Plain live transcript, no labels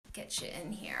Get you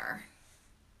in here.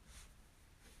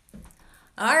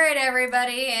 All right,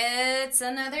 everybody, it's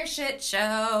another shit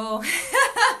show.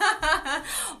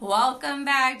 Welcome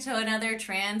back to another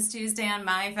Trans Tuesday on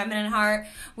My Feminine Heart.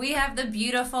 We have the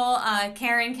beautiful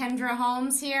Karen Kendra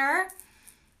Holmes here.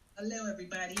 Hello,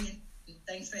 everybody, and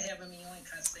thanks for having me on,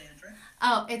 Cassandra.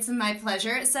 Oh, it's my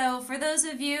pleasure. So for those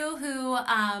of you who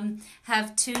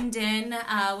have tuned in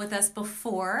with us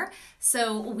before,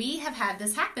 so we have had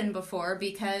this happen before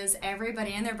because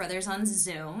everybody and their brother's on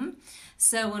Zoom.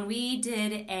 So when we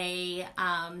did a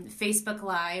Facebook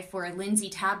Live where Lindsay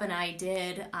Tabb and I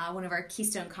did one of our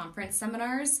Keystone Conference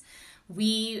seminars,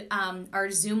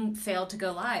 our Zoom failed to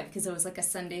go live because it was like a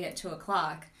Sunday at 2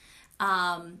 o'clock.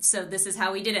 So this is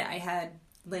how we did it. I had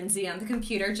Lindsay on the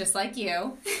computer just like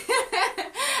you.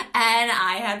 And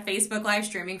I had Facebook live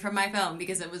streaming from my phone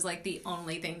because it was like the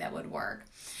only thing that would work.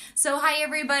 So hi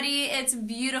everybody, it's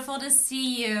beautiful to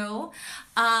see you.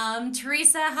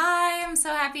 Teresa, hi, I'm so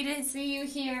happy to see you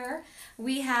here.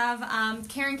 We have,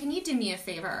 Karen, can you do me a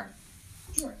favor?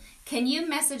 Sure. Can you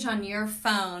message on your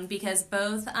phone, because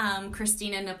both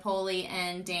Christina Napoli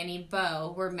and Danny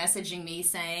Bow were messaging me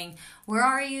saying, where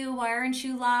are you? Why aren't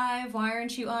you live? Why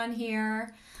aren't you on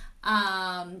here?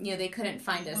 They couldn't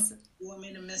find us. You want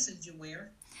me to message you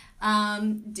where?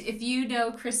 If you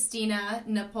know Christina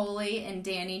Napoli and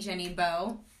Jenny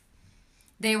Bow,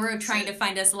 they were trying to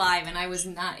find us live, and I was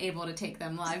not able to take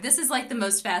them live. This is like the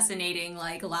most fascinating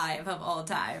live of all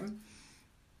time.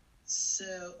 So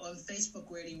on Facebook,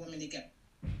 where do you want me to go?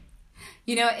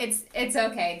 It's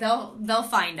okay. They'll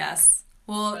find us.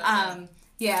 Well, Okay.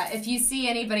 Yeah, if you see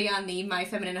anybody on the My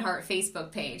Feminine Heart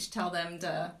Facebook page, tell them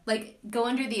to go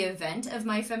under the event of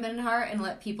My Feminine Heart and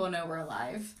let people know we're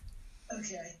live.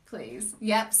 Okay. Please.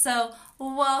 Yep. So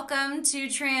welcome to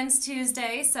Trans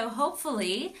Tuesday. So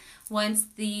hopefully once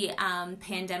the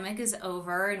pandemic is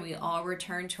over and we all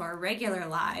return to our regular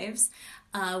lives,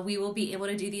 we will be able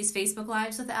to do these Facebook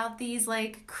Lives without these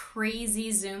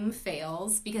crazy Zoom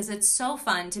fails, because it's so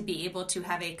fun to be able to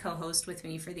have a co-host with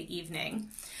me for the evening.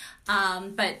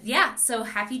 But yeah, so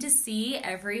happy to see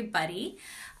everybody.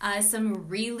 Some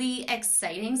really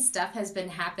exciting stuff has been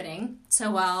happening.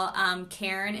 So while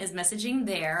Karen is messaging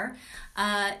there,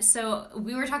 so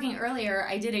we were talking earlier,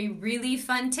 I did a really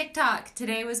fun TikTok.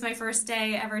 Today was my first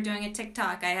day ever doing a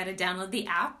TikTok. I had to download the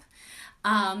app.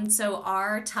 So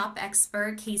our top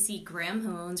expert, Casey Grimm,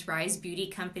 who owns Rise Beauty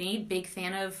Company, big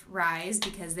fan of Rise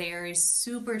because they are a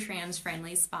super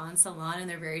trans-friendly spa salon and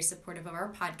they're very supportive of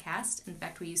our podcast. In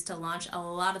fact, we used to launch a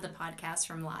lot of the podcasts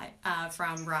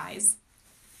from Rise.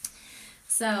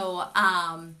 So,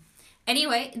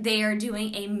 anyway, they are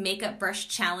doing a makeup brush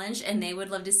challenge and they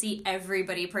would love to see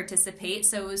everybody participate.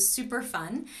 So it was super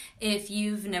fun. If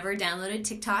you've never downloaded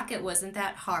TikTok, it wasn't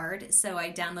that hard. So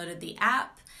I downloaded the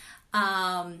app.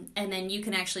 And then you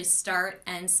can actually start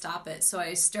and stop it. So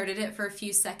I started it for a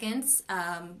few seconds,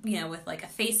 with a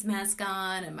face mask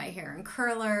on and my hair in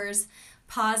curlers,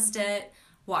 paused it,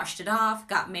 washed it off,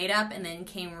 got made up, and then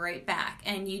came right back.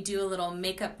 And you do a little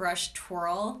makeup brush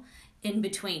twirl in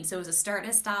between. So it was a start and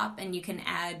a stop, and you can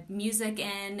add music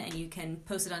in and you can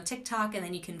post it on TikTok and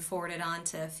then you can forward it on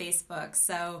to Facebook.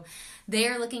 So they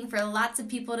are looking for lots of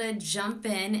people to jump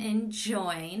in and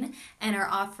join and are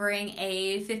offering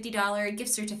a $50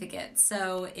 gift certificate.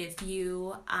 So if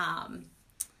you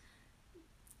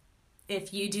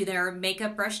do their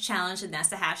makeup brush challenge, and that's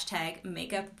the hashtag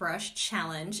makeup brush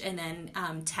challenge, and then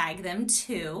tag them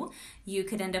too, you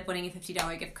could end up winning a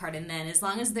 $50 gift card. And then as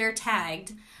long as they're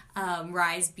tagged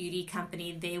Rise Beauty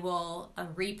Company, they will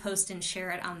repost and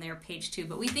share it on their page too.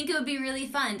 But we think it would be really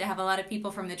fun to have a lot of people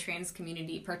from the trans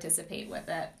community participate with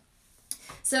it.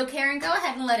 So Karen, go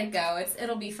ahead and let it go.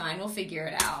 It'll be fine. We'll figure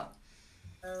it out.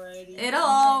 Alrighty. It'll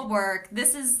all work.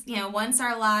 This is, once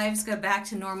our lives go back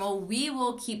to normal, we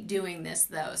will keep doing this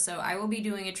though. So I will be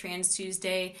doing a Trans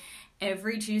Tuesday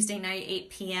every Tuesday night, 8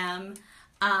 p.m.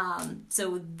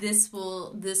 So this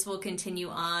will continue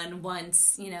on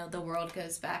once, the world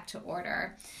goes back to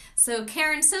order. So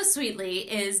Karen so sweetly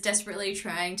is desperately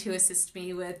trying to assist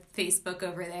me with Facebook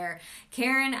over there.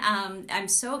 Karen, I'm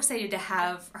so excited to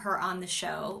have her on the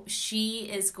show. She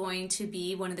is going to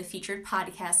be one of the featured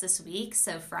podcasts this week.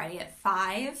 So Friday at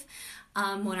 5.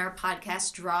 When our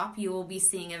podcasts drop, you will be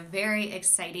seeing a very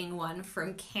exciting one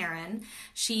from Karen.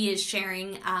 She is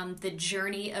sharing the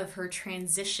journey of her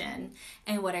transition.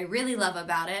 And what I really love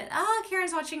about it,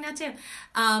 Karen's watching that too.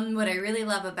 What I really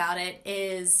love about it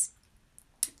is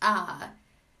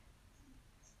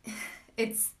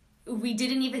we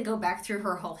didn't even go back through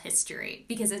her whole history,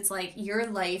 because it's like your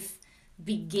life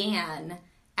began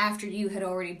after you had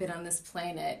already been on this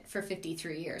planet for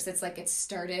 53 years. It's like it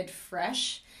started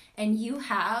fresh, and you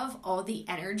have all the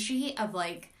energy of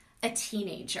like a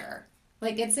teenager.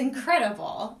 Like, it's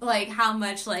incredible, like, how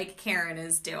much, like, Karen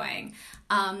is doing.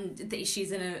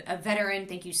 She's a veteran.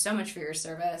 Thank you so much for your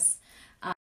service.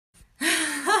 We're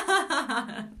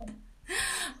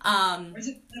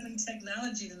just having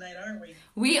technology tonight, aren't we?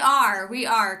 We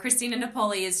are. Christina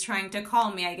Napoli is trying to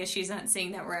call me. I guess she's not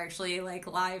seeing that we're actually, like,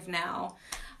 live now.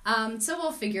 So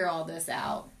we'll figure all this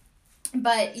out.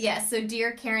 But, yeah, so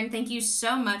dear Karen, thank you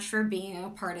so much for being a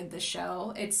part of the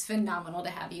show. It's phenomenal to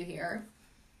have you here.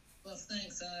 Well,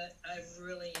 thanks. I've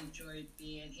really enjoyed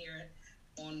being here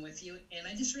on with you. And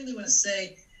I just really want to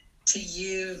say to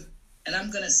you, and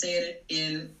I'm going to say it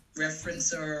in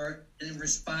reference or in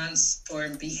response or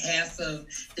in behalf of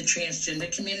the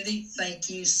transgender community, thank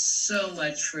you so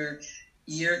much for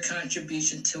your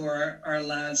contribution to our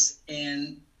lives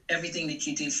and everything that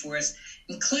you do for us,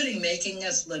 including making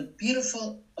us look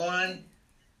beautiful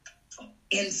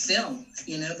in film.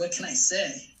 You know, what can I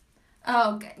say?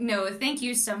 Oh, no, thank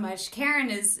you so much.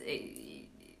 Karen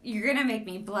you're going to make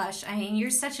me blush. I mean, you're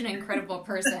such an incredible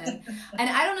person. And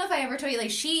I don't know if I ever told you,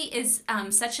 like, she is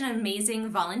such an amazing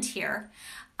volunteer.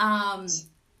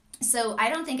 So I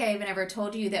don't think I even ever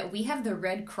told you that we have the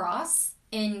Red Cross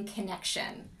in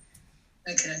Connection.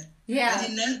 Okay. Yeah. I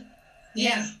didn't know.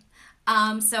 Yeah.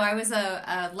 So I was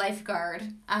a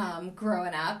lifeguard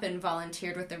growing up and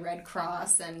volunteered with the Red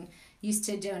Cross and used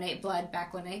to donate blood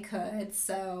back when I could.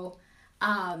 So,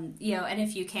 you know, and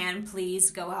if you can, please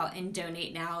go out and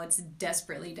donate now. It's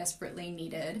desperately, desperately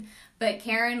needed. But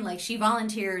Karen, like, she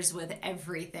volunteers with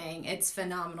everything. It's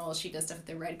phenomenal. She does stuff with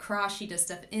the Red Cross. She does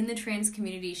stuff in the trans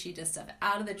community. She does stuff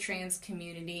out of the trans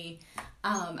community.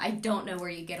 I don't know where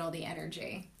you get all the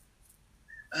energy.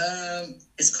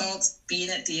 It's called being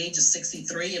at the age of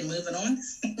 63 and moving on.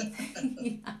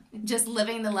 Yeah. Just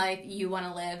living the life you want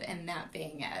to live and not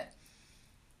being it.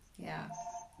 Yeah.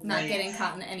 Not getting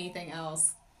caught in anything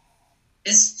else.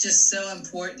 It's just so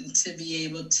important to be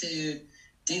able to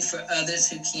do for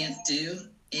others who can't do.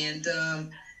 And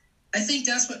I think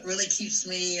that's what really keeps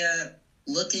me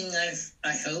looking,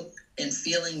 I hope, and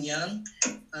feeling young.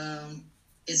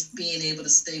 It's being able to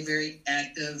stay very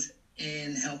active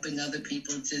and helping other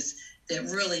people that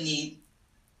really need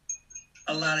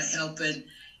a lot of help.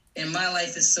 And my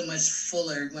life is so much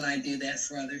fuller when I do that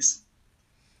for others.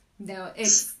 No,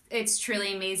 it's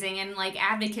truly amazing. And like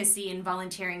advocacy and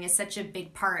volunteering is such a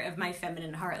big part of my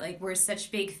feminine heart. Like, we're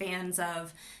such big fans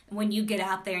of when you get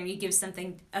out there and you give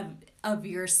something of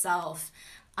yourself.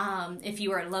 If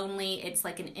you are lonely, it's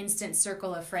like an instant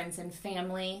circle of friends and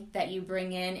family that you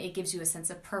bring in. It gives you a sense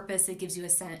of purpose. It gives you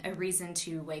a reason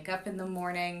to wake up in the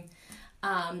morning.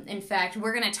 In fact,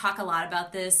 we're going to talk a lot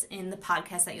about this in the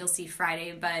podcast that you'll see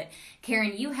Friday, but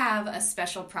Karen, you have a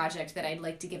special project that I'd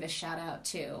like to give a shout out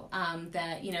to,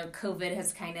 that, you know, COVID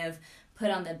has kind of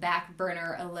put on the back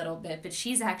burner a little bit, but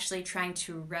she's actually trying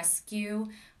to rescue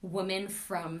women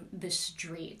from the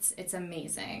streets. It's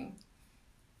amazing.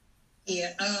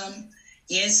 Yeah,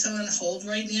 it's on hold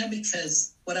right now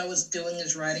because what I was doing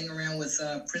is riding around with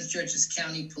Prince George's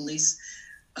County Police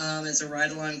as a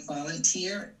ride-along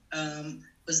volunteer.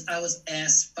 I was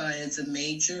asked by the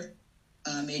Major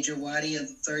Waddy of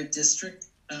the 3rd District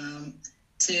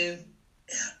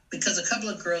because a couple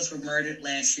of girls were murdered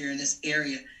last year in this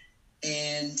area,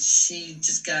 and she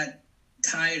just got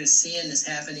tired of seeing this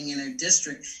happening in her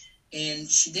district. And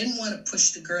she didn't want to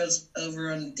push the girls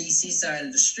over on the D.C. side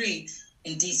of the street,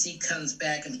 and D.C. comes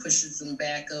back and pushes them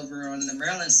back over on the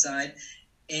Maryland side.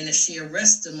 And if she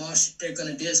arrests them, all they're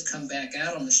going to do is come back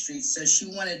out on the street. So she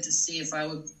wanted to see if I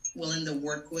was willing to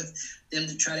work with them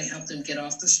to try to help them get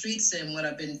off the streets. And what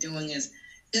I've been doing is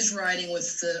riding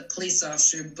with the police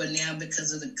officer, but now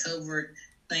because of the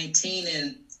COVID-19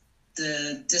 and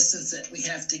the distance that we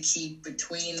have to keep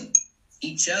between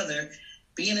each other,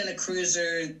 being in a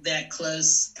cruiser that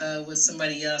close with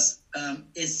somebody else,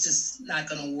 it's just not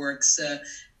going to work. So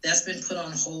that's been put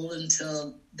on hold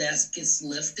until that gets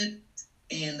lifted,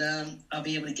 and I'll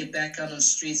be able to get back out on the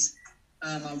streets.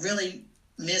 I really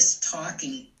miss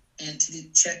talking and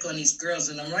to check on these girls.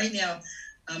 And right now,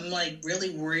 I'm like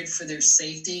really worried for their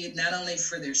safety, not only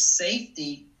for their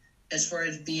safety as far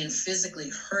as being physically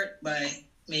hurt by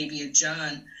maybe a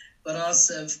John, but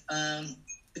also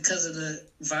because of the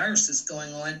viruses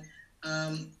going on,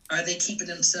 are they keeping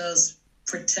themselves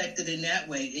protected in that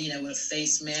way, you know, with a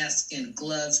face mask and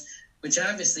gloves, which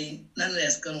obviously none of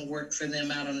that's going to work for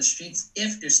them out on the streets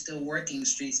if they're still working the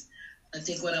streets. I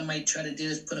think what I might try to do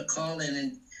is put a call in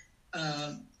and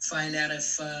find out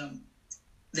if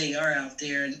they are out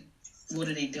there and what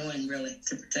are they doing really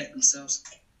to protect themselves?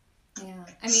 Yeah,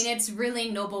 I mean, it's really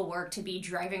noble work to be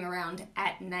driving around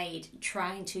at night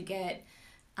trying to get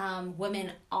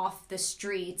women off the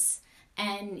streets.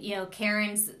 And, you know,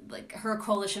 Karen's, like, her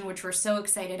coalition, which we're so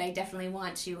excited, I definitely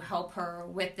want to help her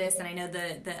with this. And I know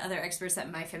the other experts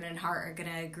at My Feminine Heart are going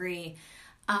to agree.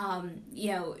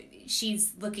 You know,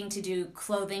 she's looking to do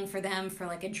clothing for them for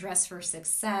like a dress for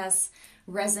success,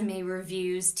 resume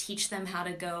reviews, teach them how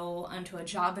to go onto a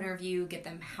job interview, get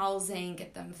them housing,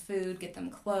 get them food, get them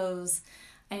clothes.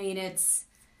 I mean, it's,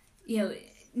 you know,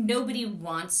 nobody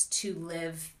wants to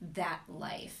live that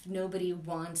life. Nobody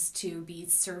wants to be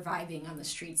surviving on the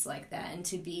streets like that, and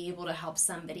to be able to help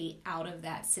somebody out of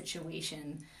that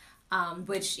situation.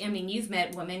 Which, I mean, you've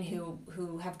met women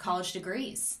who have college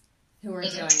degrees who are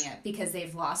doing it because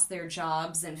they've lost their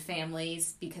jobs and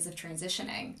families because of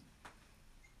transitioning.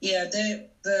 Yeah,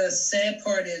 the sad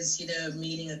part is, you know,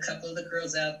 meeting a couple of the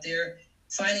girls out there,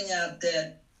 finding out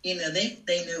that, you know,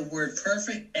 they know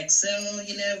WordPerfect, Excel,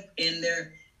 you know, and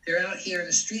they're out here in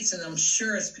the streets, and I'm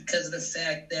sure it's because of the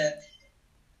fact that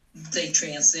they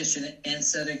transition, and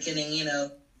so they're getting, you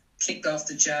know, kicked off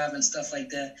the job and stuff like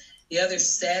that. The other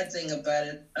sad thing about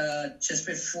it, just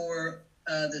before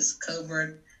this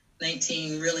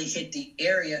COVID-19 really hit the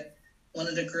area, one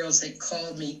of the girls had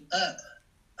called me up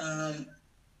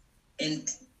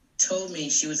and told me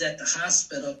she was at the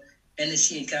hospital and that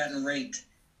she had gotten raped.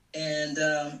 And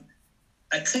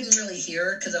I couldn't really hear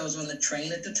her because I was on the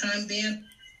train at the time, Dan.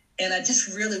 And I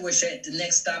just really wish the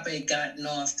next stop I had gotten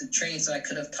off the train so I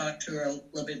could have talked to her a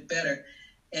little bit better.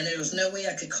 And there was no way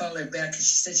I could call her back because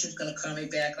she said she was going to call me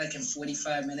back like in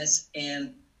 45 minutes.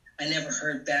 And I never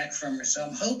heard back from her. So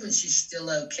I'm hoping she's still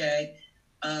okay.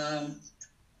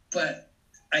 But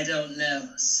I don't know.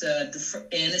 So,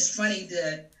 and it's funny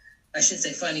that, I should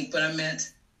say funny, but I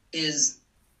meant is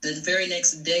the very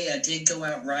next day I did go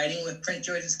out riding with Prince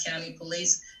George's County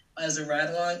Police as a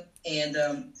ride-along,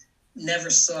 and never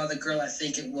saw the girl I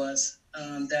think it was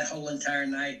that whole entire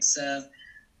night. So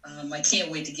I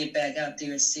can't wait to get back out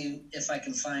there and see if I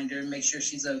can find her and make sure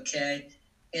she's okay.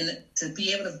 And to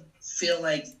be able to feel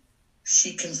like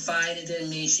she confided in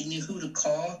me, she knew who to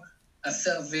call, I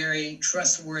felt very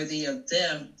trustworthy of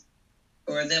them,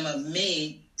 or them of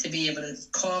me, to be able to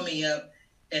call me up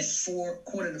at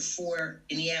 4:45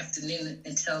 in the afternoon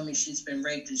and tell me she's been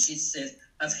raped. And she said,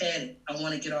 I've had it. I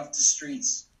want to get off the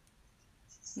streets.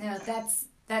 No,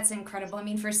 that's incredible. I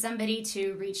mean, for somebody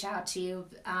to reach out to you,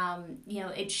 you know,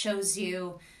 it shows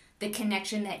you the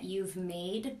connection that you've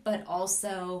made, but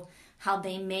also how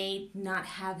they may not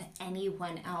have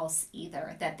anyone else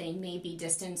either, that they may be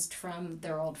distanced from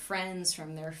their old friends,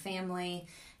 from their family,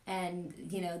 and,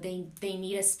 you know, they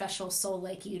need a special soul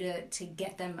like you to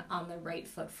get them on the right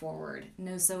foot forward.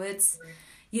 No, so it's,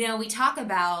 you know, we talk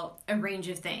about a range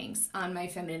of things on My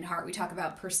Feminine Heart. We talk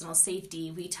about personal safety.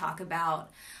 We talk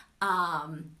about,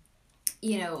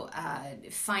 you know,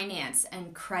 finance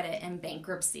and credit and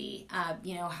bankruptcy.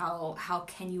 You know, how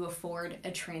can you afford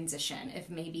a transition if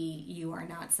maybe you are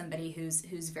not somebody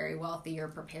who's very wealthy or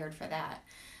prepared for that.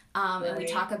 And we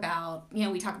talk about, you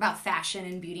know, we talk about fashion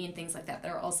and beauty and things like that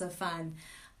that are also fun.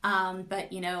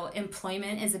 But, you know,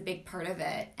 employment is a big part of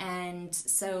it. And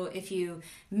so if you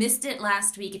missed it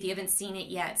last week, if you haven't seen it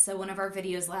yet, so one of our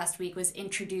videos last week was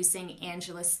introducing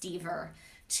Angela Stever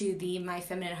to the My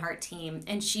Feminine Heart team.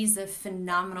 And she's a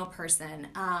phenomenal person.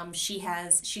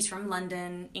 She's from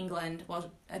London, England, well,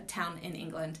 a town in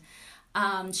England.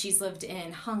 She's lived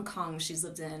in Hong Kong. She's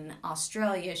lived in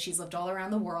Australia. She's lived all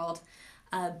around the world.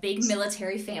 A big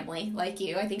military family like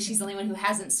you. I think she's the only one who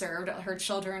hasn't served. Her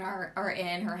children are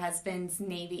in her husband's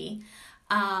Navy.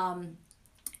 And,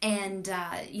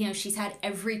 you know, she's had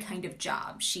every kind of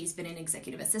job. She's been an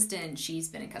executive assistant. She's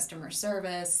been in customer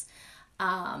service.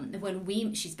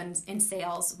 She's been in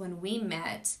sales. When we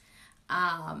met,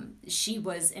 she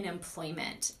was in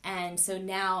employment. And so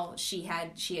now she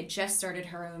had just started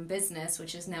her own business,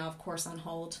 which is now, of course, on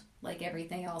hold, like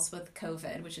everything else with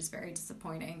COVID, which is very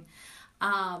disappointing.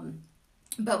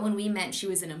 But when we met, she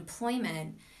was in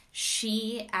employment.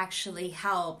 She actually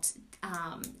helped,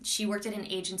 she worked at an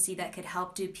agency that could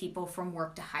help do people from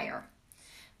work to hire,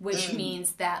 which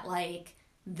means that, like,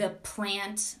 the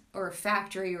plant or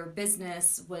factory or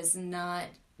business was not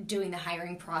doing the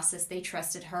hiring process. They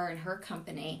trusted her and her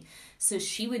company. So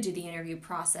she would do the interview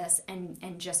process and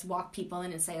just walk people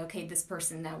in and say, okay, this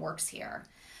person now works here.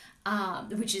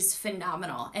 Which is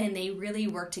phenomenal. And they really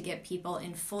work to get people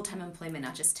in full-time employment,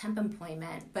 not just temp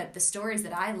employment. But the stories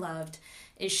that I loved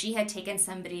is she had taken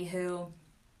somebody who,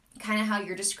 kind of how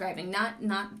you're describing,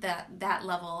 not that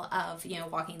level of, you know,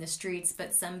 walking the streets,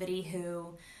 but somebody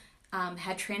who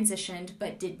had transitioned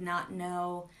but did not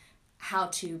know how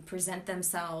to present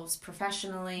themselves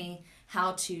professionally,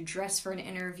 how to dress for an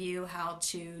interview, how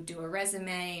to do a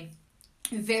resume.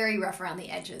 Very rough around the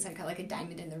edges. I got like a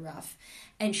diamond in the rough.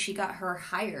 And she got her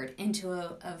hired into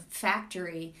a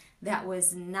factory that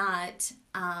was not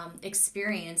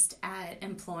experienced at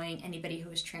employing anybody who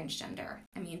was transgender.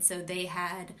 I mean, so they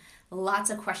had lots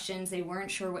of questions. They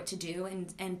weren't sure what to do.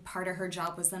 And part of her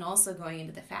job was then also going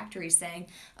into the factory saying,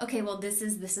 okay, well, this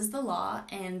is the law,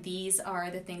 and these are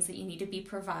the things that you need to be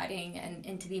providing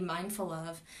and to be mindful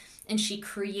of. And she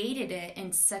created it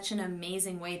in such an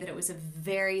amazing way that it was a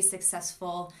very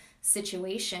successful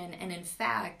situation. And in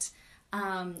fact,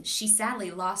 she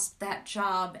sadly lost that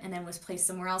job and then was placed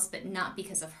somewhere else, but not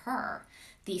because of her.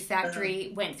 The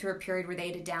factory went through a period where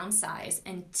they had to downsize.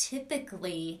 And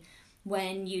typically,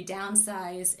 when you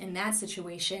downsize in that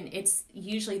situation, it's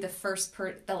usually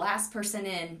the last person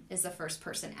in is the first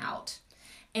person out.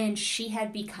 And she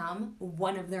had become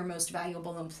one of their most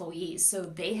valuable employees. So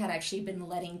they had actually been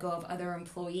letting go of other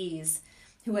employees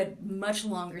who had much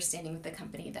longer standing with the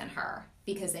company than her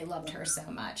because they loved her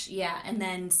so much. Yeah, and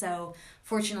then so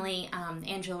fortunately,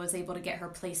 Angela was able to get her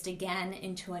placed again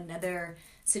into another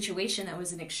situation that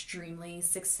was an extremely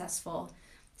successful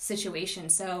situation.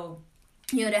 So,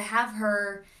 you know, to have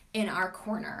her in our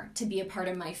corner, to be a part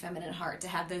of My Feminine Heart, to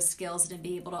have those skills and to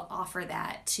be able to offer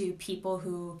that to people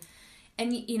who...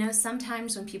 And, you know,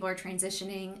 sometimes when people are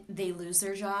transitioning, they lose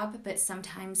their job, but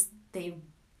sometimes they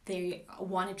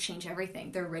want to change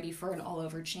everything. They're ready for an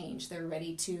all-over change. They're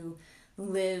ready to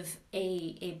live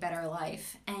a better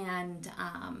life. And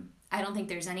I don't think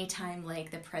there's any time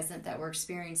like the present that we're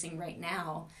experiencing right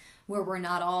now where we're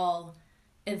not all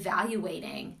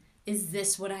evaluating, is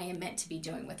this what I am meant to be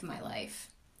doing with my life?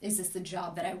 Is this the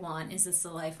job that I want? Is this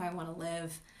the life I want to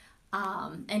live?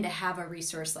 And to have a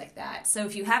resource like that. So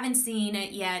if you haven't seen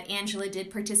it yet, Angela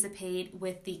did participate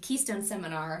with the Keystone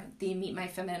Seminar, the Meet My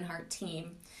Feminine Heart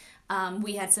team.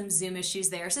 We had some Zoom issues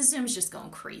there, so Zoom's just going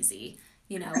crazy,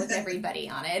 you know, with everybody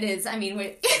on it.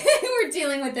 We're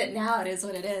dealing with it now. It is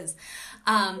what it is.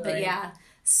 But yeah,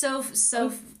 so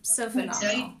phenomenal. I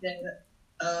tell you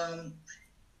that,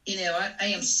 you know, I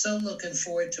am so looking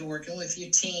forward to working with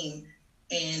your team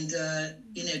and,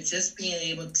 you know, just being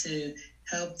able to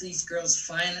help these girls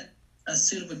find a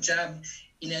suitable job.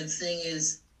 You know, the thing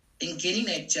is, in getting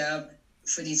that job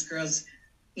for these girls,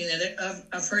 you know,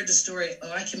 I've heard the story,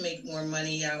 oh, I can make more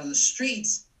money out on the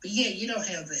streets, but yeah, you don't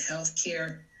have the health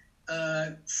care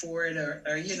for it,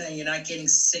 or, you know, you're not getting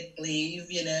sick leave,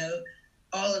 you know,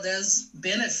 all of those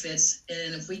benefits.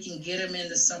 And if we can get them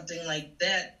into something like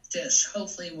that, just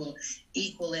hopefully will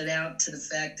equal it out to the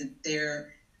fact that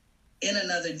they're in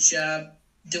another job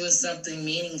doing something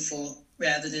meaningful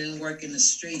rather than working the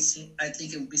streets. I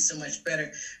think it would be so much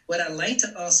better. What I like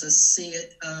to also see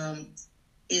it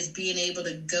is being able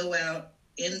to go out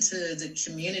into the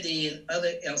community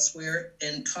and elsewhere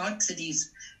and talk to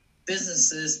these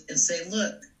businesses and say,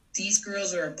 look, these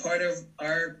girls are a part of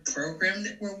our program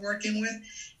that we're working with.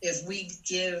 If we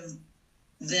give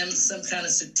them some kind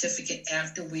of certificate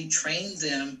after we train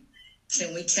them,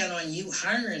 can we count on you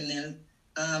hiring them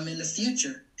in the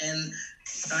future? And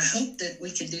I hope that we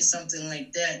can do something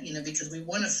like that, you know, because we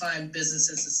want to find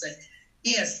businesses that say,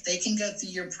 yeah, if they can go through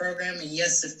your program, and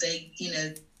yes, if they, you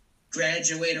know,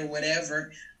 graduate or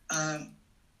whatever,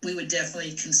 we would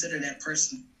definitely consider that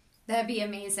person. That'd be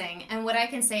amazing. And what I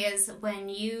can say is when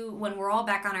we're all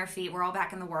back on our feet, we're all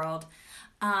back in the world.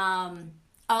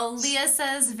 Leah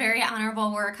says very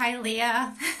honorable work. Hi,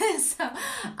 Leah.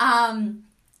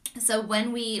 So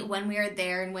when we are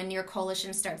there and when your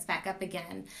coalition starts back up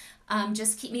again,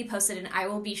 just keep me posted, and I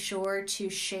will be sure to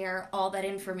share all that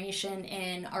information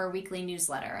in our weekly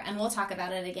newsletter. And we'll talk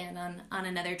about it again on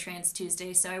another Trans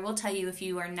Tuesday. So I will tell you, if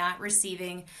you are not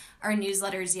receiving our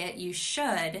newsletters yet, you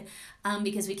should,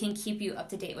 because we can keep you up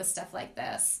to date with stuff like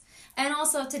this. And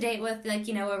also up to date with, like,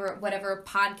 you know, whatever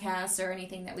podcasts or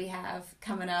anything that we have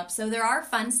coming up. So there are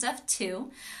fun stuff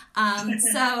too.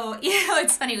 So, you know,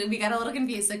 it's funny. We got a little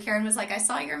confused. So Karen was like, I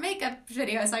saw your makeup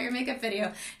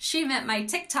video. She meant my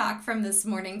TikTok from this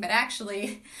morning. But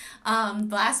actually,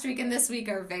 last week and this week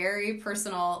are very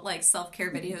personal, like,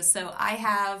 self-care videos. So I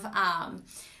have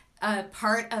a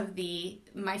part of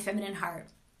My Feminine Heart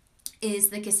is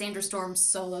the Cassandra Storm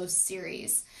solo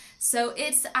series. So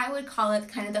I would call it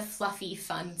kind of the fluffy,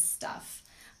 fun stuff.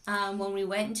 When we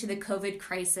went into the COVID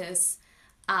crisis,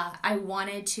 I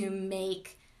wanted to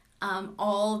make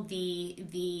all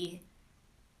the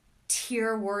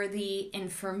tier-worthy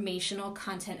informational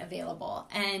content available.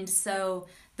 And so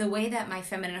the way that My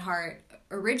Feminine Heart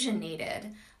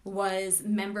originated was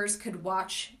members could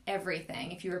watch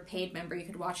everything. If you were a paid member, you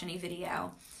could watch any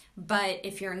video. But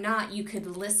if you're not, you could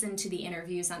listen to the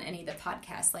interviews on any of the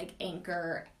podcasts like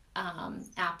Anchor,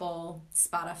 Apple,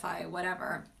 Spotify,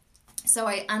 whatever. So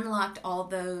I unlocked all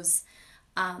those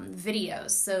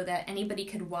videos so that anybody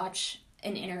could watch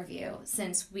an interview.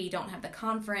 Since we don't have the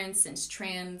conference, since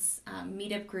trans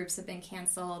meetup groups have been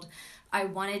canceled, I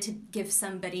wanted to give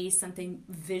somebody something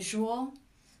visual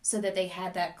so that they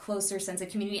had that closer sense of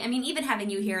community. I mean, even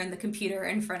having you here in the computer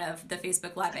in front of the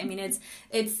Facebook Live, I mean, it's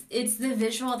the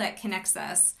visual that connects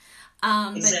us.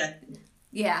 Exactly. But,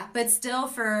 yeah, but still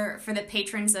for the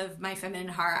patrons of My Feminine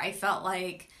Heart, I felt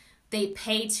like they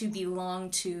pay to belong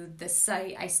to the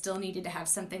site. I still needed to have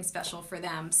something special for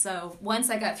them. So once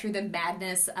I got through the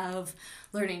madness of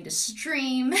learning to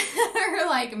stream, or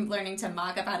like learning to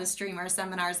mock up how to stream our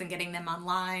seminars and getting them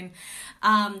online,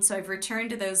 so I've returned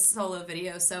to those solo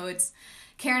videos. So it's,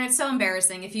 Karen, it's so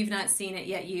embarrassing. If you've not seen it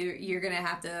yet, you're gonna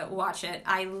have to watch it.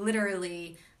 I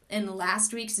literally, in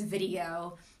last week's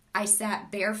video, I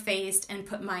sat barefaced and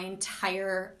put my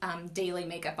entire daily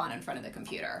makeup on in front of the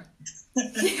computer.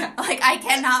 Yeah, like I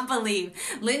cannot believe.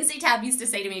 Lindsay Tabb used to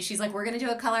say to me, she's like, we're going to do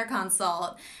a color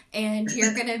consult and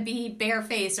you're going to be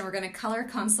barefaced and we're going to color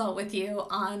consult with you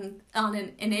on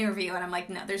an interview. And I'm like,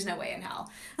 no, there's no way in hell.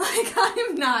 Like,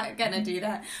 I'm not going to do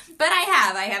that. But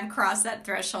I have crossed that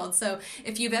threshold. So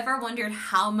if you've ever wondered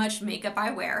how much makeup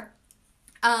I wear,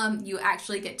 you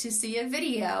actually get to see a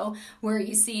video where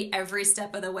you see every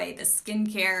step of the way, the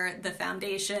skincare, the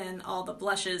foundation, all the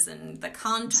blushes and the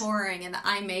contouring and the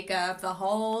eye makeup, the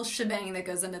whole shebang that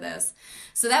goes into this.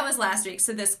 So that was last week.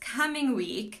 So this coming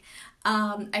week,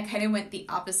 I kind of went the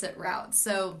opposite route.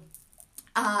 So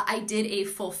I did a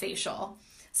full facial.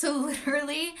 So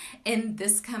literally in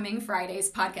this coming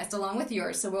Friday's podcast, along with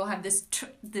yours, so we'll have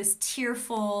this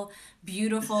tearful,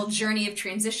 beautiful journey of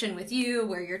transition with you,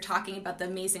 where you're talking about the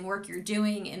amazing work you're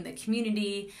doing in the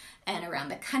community and around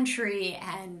the country,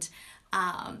 and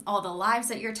all the lives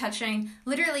that you're touching.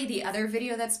 Literally the other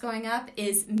video that's going up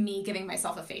is me giving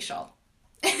myself a facial.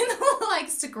 And like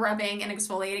scrubbing and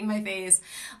exfoliating my face,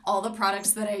 all the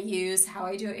products that I use, how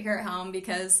I do it here at home,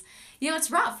 because it's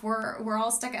rough. We're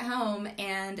all stuck at home,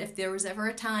 and if there was ever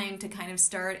a time to kind of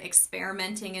start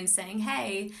experimenting and saying,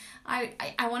 hey,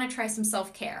 I want to try some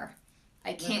self-care.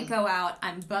 I can't go out.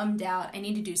 I'm bummed out. I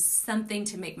need to do something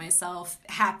to make myself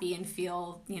happy and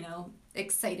feel,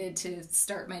 excited to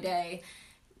start my day.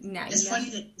 Now, it's funny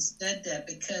that you said that,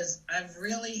 because I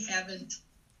really haven't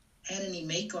had any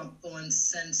makeup on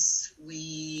since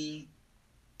we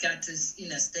got to,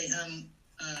 stay home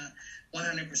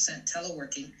 100%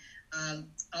 teleworking.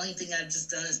 Only thing I've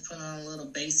just done is put on a little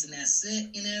base and that's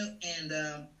it,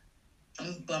 and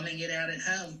I'm bumming it out at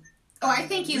home. Oh, I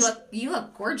think you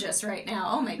look gorgeous right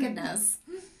now. Oh my goodness.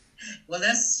 Well,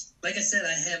 that's, like I said,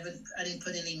 I didn't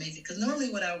put any makeup, because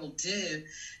normally what I will do,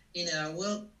 I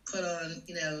will put on,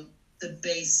 the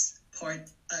base part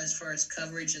as far as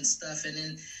coverage and stuff, and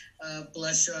then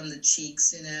blush on the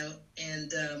cheeks,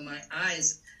 and my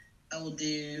eyes, I will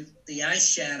do the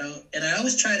eyeshadow, and I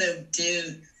always try to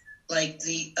do like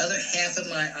the other half of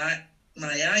my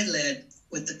eyelid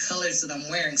with the colors that I'm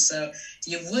wearing. So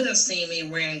you would have seen me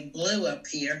wearing blue up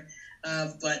here,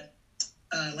 but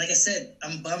like I said,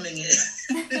 I'm bumming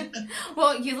it.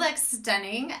 Well, you look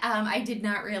stunning. I did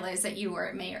not realize that you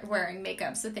were wearing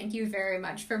makeup, so thank you very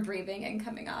much for breathing and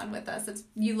coming on with us.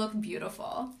 You look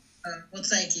beautiful. Well,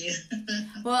 thank you.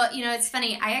 Well, it's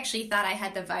funny. I actually thought I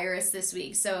had the virus this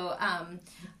week. So,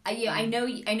 I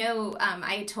know.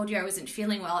 I told you I wasn't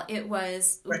feeling well. It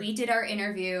was, right. We did our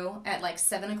interview at like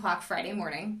 7:00 Friday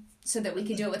morning so that we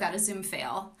could do it without a Zoom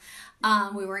fail.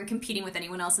 We weren't competing with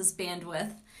anyone else's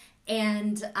bandwidth.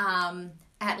 And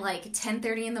at like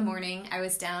 10:30 in the morning, I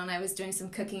was down. I was doing some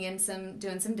cooking and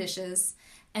doing some dishes,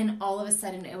 and all of a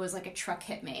sudden, it was like a truck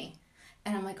hit me,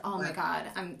 and I'm like, oh my God,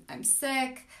 I'm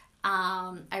sick.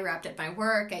 I wrapped up my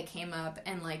work. I came up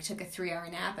and like took a 3-hour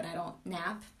nap, and I don't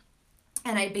nap.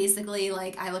 And I basically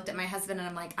I looked at my husband and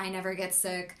I'm like, I never get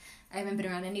sick. I haven't been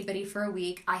around anybody for a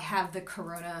week. I have the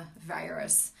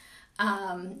coronavirus,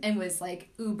 and was like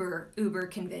uber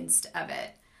convinced of it.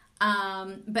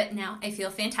 But now I feel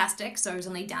fantastic. So I was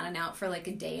only down and out for like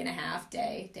a day and a half.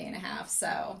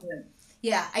 So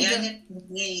yeah,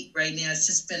 me right now, it's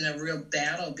just been a real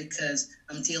battle, because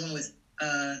I'm dealing with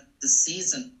the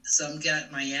season. So I've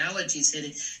got my allergies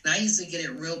hitting, and I usually get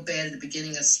it real bad at the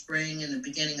beginning of spring and the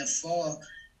beginning of fall,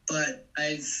 but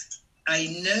I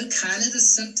know kind of the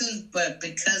symptoms, but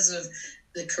because of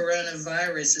the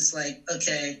coronavirus, it's like,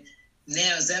 okay,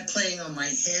 now is that playing on my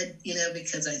head,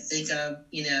 because I think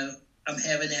I'm I'm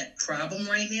having that problem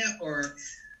right now, or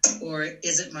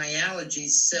is it my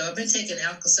allergies? So I've been taking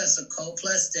Alka-Seltzer Cold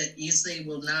Plus that usually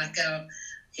will knock out.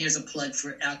 Here's a plug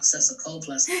for Alka-Seltzer Cold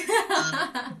Plus.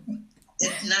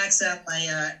 It knocks out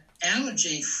my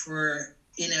allergy for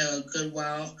a good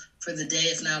while for the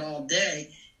day, if not all day,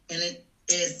 and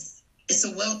it's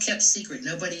a well kept secret.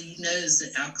 Nobody knows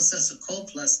that Alka-Seltzer Cold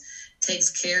Plus takes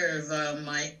care of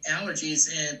my allergies,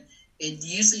 and it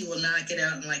usually will knock it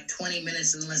out in like 20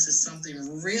 minutes unless it's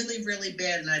something really, really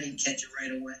bad and I didn't catch it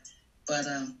right away. But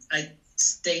I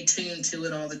stay tuned to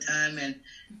it all the time, and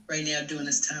right now during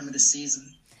this time of the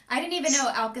season. I didn't even know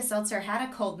Alka-Seltzer had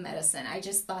a cold medicine. I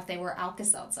just thought they were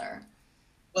Alka-Seltzer.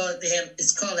 Well,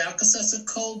 it's called Alka-Seltzer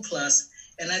Cold Plus,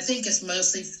 and I think it's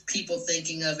mostly people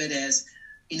thinking of it as,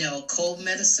 a cold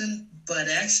medicine, but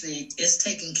actually it's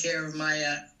taking care of my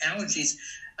allergies.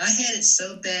 I had it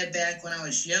so bad back when I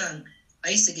was young,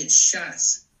 I used to get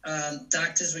shots.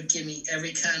 Doctors would give me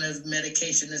every kind of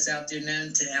medication that's out there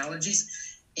known to allergies,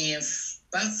 and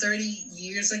about 30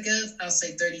 years ago, I'll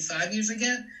say 35 years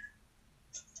ago,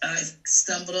 I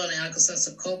stumbled on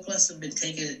Alka-Seltzer Cold Plus and been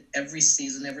taking it every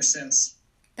season ever since.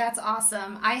 That's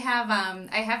awesome. I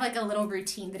have like a little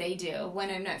routine that I do when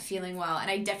I'm not feeling well, and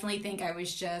I definitely think I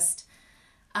was just,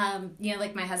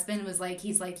 like my husband was like,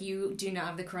 he's like, you do not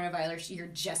have the coronavirus, you're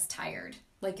just tired.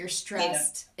 Like you're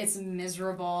stressed, yeah. It's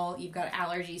miserable, you've got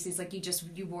allergies. He's like,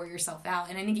 you wore yourself out.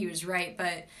 And I think he was right,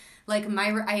 but like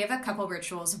I have a couple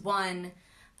rituals. One,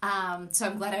 so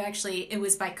I'm glad it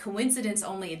was by coincidence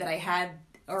only that I had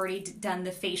already done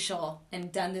the facial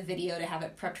and done the video to have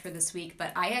it prepped for this week,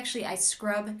 but I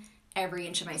scrub every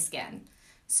inch of my skin.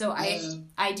 So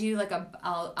I do like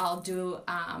I'll do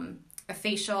a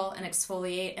facial and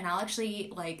exfoliate, and I'll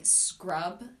actually like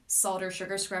scrub, salt or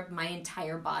sugar scrub my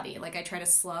entire body. Like I try to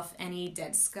slough any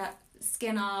dead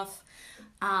skin off,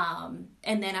 and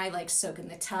then I like soak in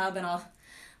the tub, and I'll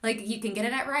like, you can get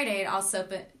it at Rite Aid. I'll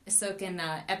soak in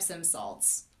Epsom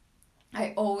salts.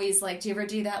 I always like, do you ever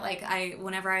do that? Like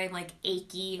whenever I'm like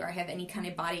achy or I have any kind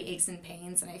of body aches and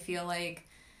pains, and I feel like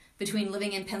between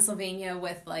living in Pennsylvania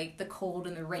with like the cold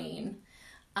and the rain,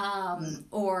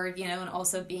 or, and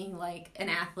also being like an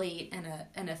athlete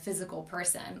and a physical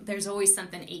person, there's always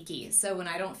something achy. So when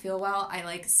I don't feel well, I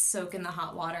like soak in the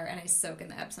hot water and I soak in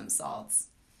the Epsom salts.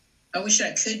 I wish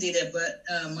I could do that, but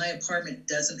my apartment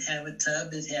doesn't have a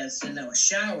tub. It has, a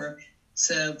shower.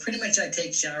 So pretty much I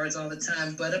take showers all the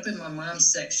time. But up in my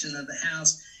mom's section of the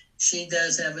house, she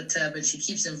does have a tub, and she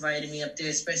keeps inviting me up there,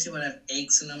 especially when I have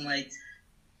aches. And I'm like,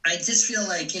 I just feel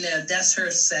like, that's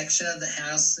her section of the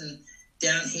house. And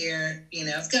down here,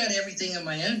 I've got everything on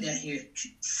my own down here.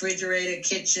 Refrigerator,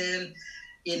 kitchen,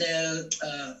 you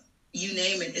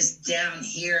name it, is down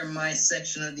here in my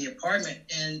section of the apartment.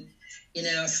 And,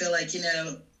 I feel like,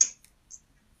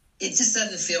 it just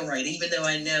doesn't feel right, even though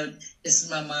I know this is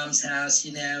my mom's house,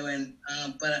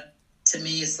 but to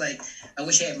me, it's like, I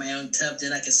wish I had my own tub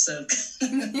that I could soak. So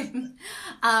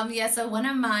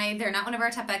they're not one of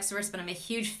our top experts, but I'm a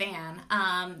huge fan.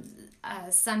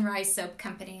 Sunrise Soap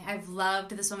Company. I've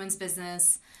loved this woman's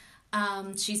business.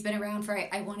 She's been around for,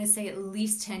 I want to say, at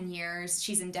least 10 years.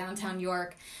 She's in downtown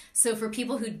York. So for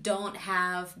people who don't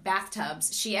have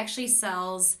bathtubs, she actually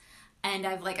sells, and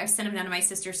I've sent them down to my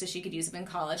sister so she could use them in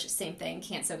college. Same thing,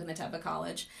 can't soak in the tub at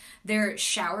college. They're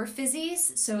shower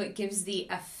fizzies, so it gives the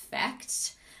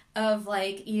effect of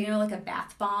like a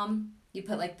bath bomb. You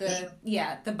put like the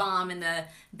balm, and the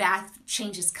bath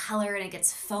changes color and it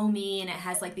gets foamy and it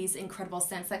has like these incredible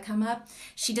scents that come up.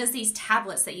 She does these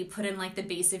tablets that you put in like the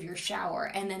base of your shower,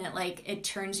 and then it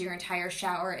turns your entire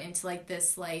shower into like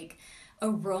this like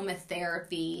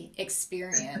aromatherapy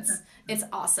experience. It's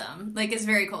awesome. Like, it's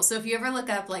very cool. So if you ever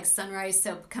look up like Sunrise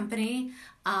Soap Company,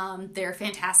 they're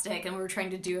fantastic, and we're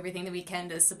trying to do everything that we can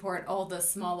to support all the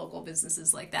small local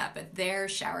businesses like that. But their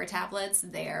shower tablets,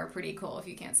 they're pretty cool if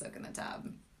you can't soak in the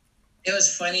tub. It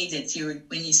was funny that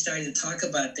when you started to talk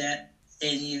about that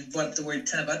and you brought up the word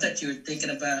tub, I thought you were thinking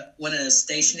about one of the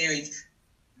stationary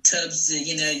tubs that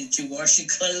you wash your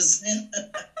clothes in.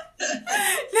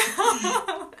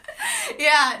 No.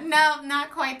 Yeah, no,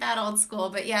 not quite that old school,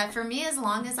 but yeah, for me, as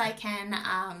long as I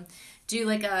can do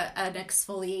like an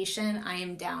exfoliation, I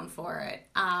am down for it.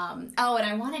 And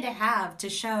I wanted to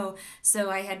show,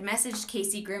 so I had messaged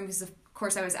Casey Grimm because of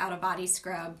course I was out of body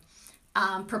scrub,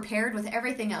 prepared with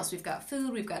everything else. We've got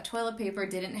food, we've got toilet paper,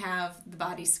 didn't have the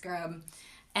body scrub.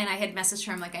 And I had messaged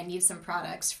her, I'm like, I need some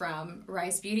products from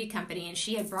Rise Beauty Company. And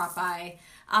she had brought by,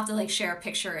 I'll have to share a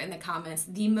picture in the comments,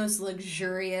 the most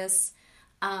luxurious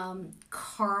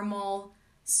caramel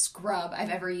scrub I've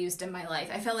ever used in my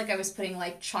life. I felt like I was putting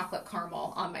chocolate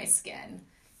caramel on my skin.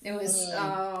 It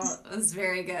was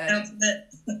very good.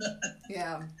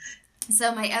 Yeah.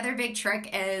 So my other big trick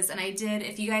is, and I did,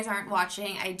 if you guys aren't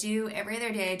watching, I do every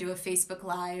other day I do a Facebook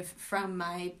Live from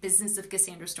my Business of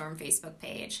Cassandra Storm Facebook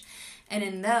page. And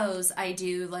in those, I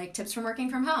do like tips from working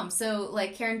from home. So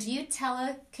like, Karen, do you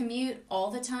telecommute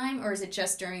all the time, or is it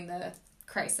just during the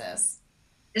crisis?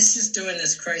 It's just during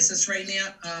this crisis right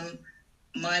now.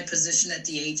 My position at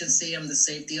the agency, I'm the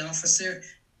safety officer,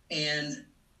 and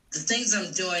the things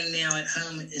I'm doing now at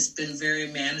home has been very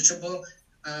manageable.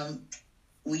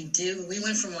 We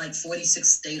went from like 46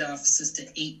 state offices to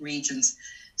 8 regions.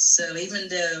 So even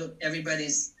though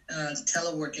everybody's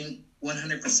teleworking,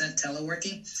 100%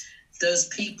 teleworking, those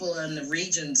people in the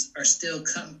regions are still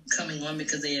coming on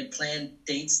because they had planned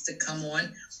dates to come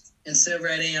on. And so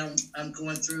right now I'm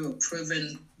going through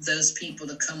approving those people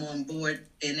to come on board.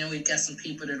 And then we've got some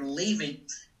people that are leaving.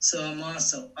 So I'm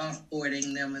also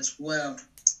offboarding them as well.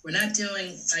 I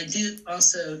do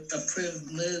also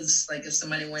approve moves, like if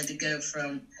somebody wanted to go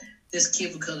from this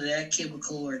cubicle to that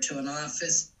cubicle or to an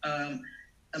office.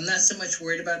 I'm not so much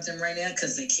worried about them right now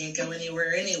because they can't go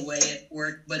anywhere anyway at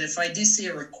work. But if I do see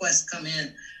a request come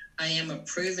in, I am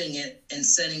approving it and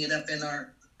setting it up in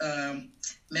our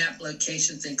map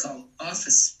location thing called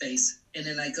Office Space. And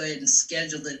then I go ahead and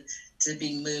schedule it to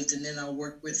be moved. And then I'll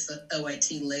work with the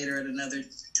OIT later at another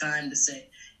time to say,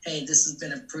 hey, this has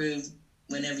been approved.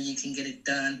 Whenever you can get it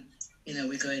done, we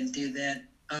go ahead and do that.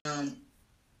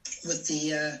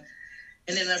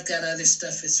 And then I've got other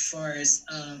stuff as far as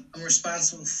I'm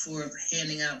responsible for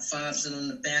handing out fobs and on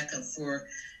the backup for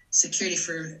security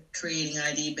for creating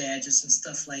ID badges and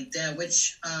stuff like that,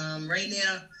 which right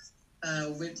now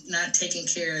we're not taking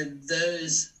care of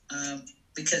those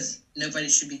because nobody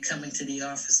should be coming to the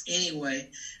office anyway.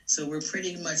 So we're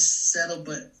pretty much settled,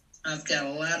 but I've got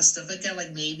a lot of stuff. I've got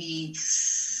like maybe,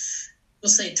 we'll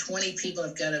say 20 people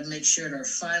I've got to make sure they're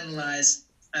finalized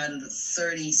out of the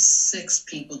 36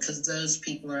 people because those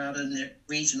people are out in the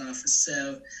region office.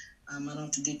 So I don't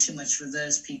have to do too much for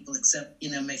those people except,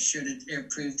 make sure that they're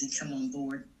approved to come on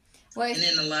board. Well, and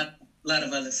then a lot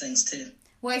of other things too.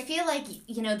 Well, I feel like,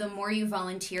 the more you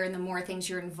volunteer and the more things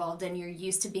you're involved in, you're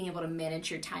used to being able to manage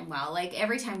your time well. Like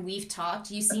every time we've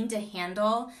talked, you seem to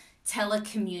handle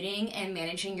telecommuting and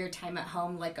managing your time at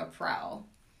home like a pro.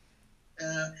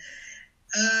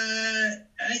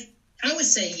 I would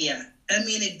say, yeah. I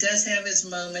mean, it does have its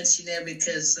moments,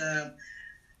 because I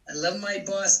love my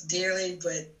boss dearly,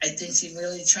 but I think she's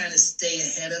really trying to stay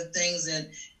ahead of things.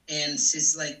 And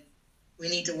she's like, we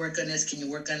need to work on this. Can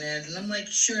you work on that? And I'm like,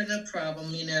 sure, no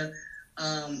problem,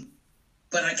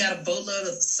 But I got a boatload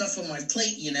of stuff on my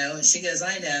plate, And she goes,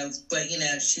 I know. But,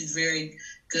 she's very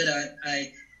good.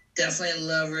 I definitely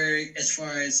love her as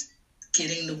far as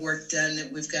getting the work done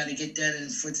that we've got to get done.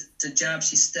 And for the job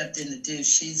she stepped in to do,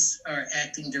 she's our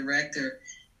acting director.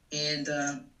 And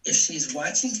if she's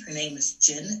watching, her name is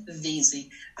Jen Veazey.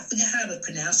 I forget how to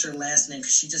pronounce her last name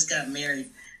because she just got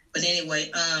married. But anyway,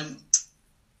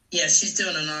 yeah, she's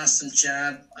doing an awesome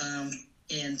job.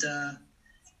 And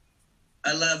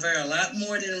I love her a lot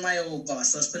more than my old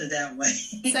boss. Let's put it that way.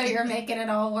 So you're making it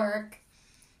all work.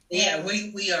 Yeah,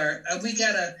 we are. We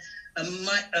got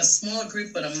a small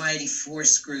group, but a mighty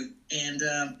force group. And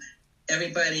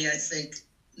everybody, I think,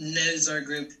 knows our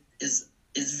group is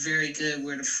very good.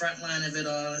 We're the front line of it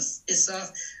all.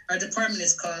 Our department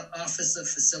is called Office of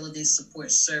Facility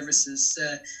Support Services.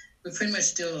 We pretty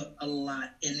much do a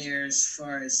lot in there as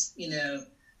far as,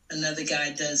 another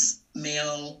guy does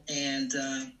mail and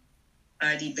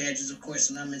ID badges, of course,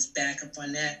 and I'm his backup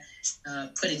on that,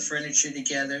 putting furniture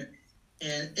together,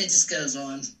 and it just goes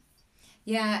on.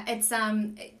 Yeah,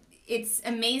 it's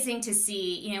amazing to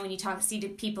see, when you see to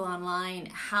people online,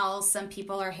 how some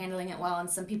people are handling it well and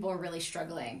some people are really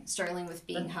struggling with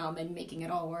being home and making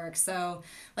it all work. So,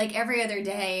 like every other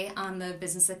day on the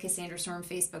Business of Cassandra Storm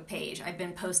Facebook page, I've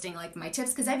been posting like my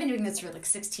tips because I've been doing this for like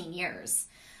 16 years.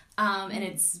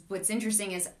 And what's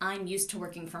interesting is I'm used to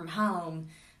working from home,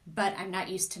 but I'm not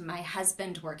used to my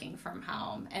husband working from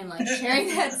home and like sharing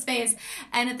that space.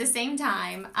 And at the same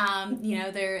time,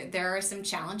 there are some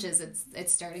challenges.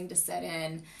 It's starting to set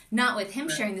in, not with him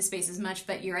sharing the space as much,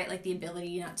 but you're right, like the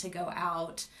ability not to go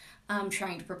out,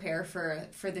 trying to prepare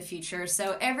for the future.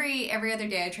 So every other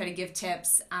day I try to give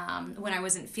tips. When I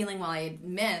wasn't feeling well, I had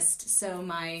missed. So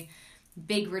my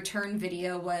big return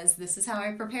video was, this is how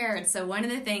I prepared. So one of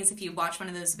the things, if you watch one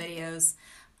of those videos,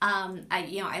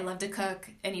 I love to cook.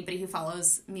 Anybody who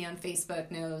follows me on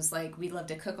Facebook knows, like, we love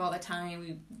to cook all the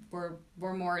time.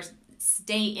 We're more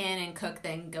stay in and cook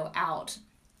than go out.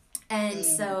 And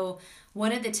so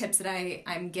one of the tips that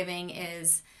I'm giving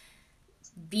is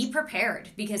be prepared,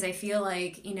 because I feel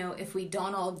like, if we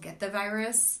don't all get the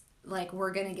virus, like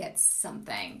we're gonna get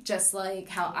something, just like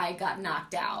how I got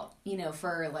knocked out,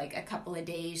 for like a couple of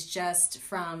days just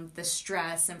from the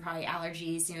stress and probably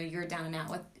allergies. You're down and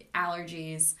out with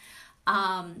allergies.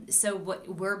 So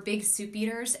we're big soup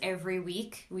eaters. Every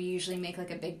week we usually make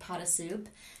like a big pot of soup,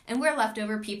 and we're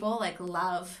leftover people, like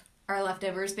love our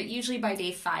leftovers, but usually by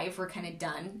day 5 we're kind of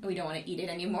done. We don't want to eat it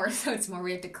anymore, so it's more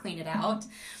we have to clean it out.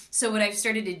 So what I've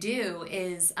started to do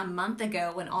is, a month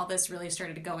ago when all this really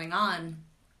started going on,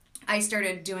 I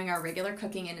started doing our regular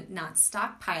cooking and not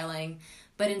stockpiling,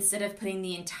 but instead of putting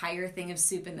the entire thing of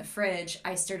soup in the fridge,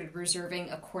 I started reserving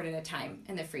a quart at a time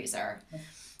in the freezer.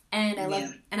 And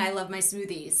I love my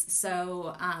smoothies.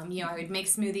 So, I would make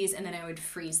smoothies and then I would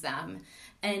freeze them.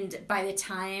 And by the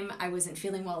time I wasn't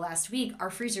feeling well last week, our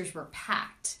freezers were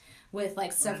packed with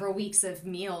like several weeks of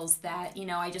meals that,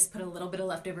 I just put a little bit of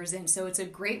leftovers in. So it's a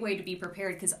great way to be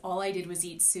prepared, because all I did was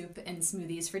eat soup and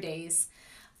smoothies for days.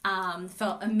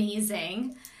 Felt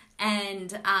amazing.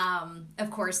 And, of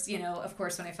course,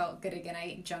 when I felt good again, I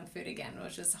ate junk food again,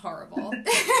 which is horrible.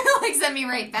 Like, sent me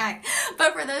right back.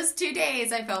 But for those 2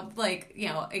 days, I felt like,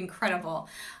 incredible.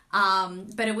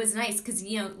 But it was nice because,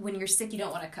 when you're sick, you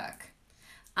don't want to cook.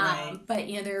 Right. But,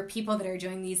 there are people that are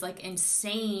doing these like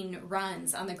insane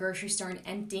runs on the grocery store and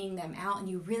emptying them out. And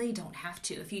you really don't have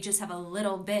to. If you just have a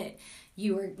little bit,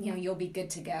 you'll be good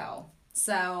to go.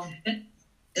 So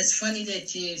it's funny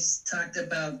that you talked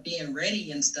about being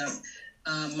ready and stuff.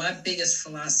 My biggest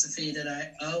philosophy that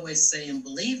I always say and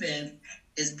believe in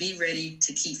is be ready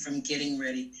to keep from getting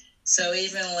ready. So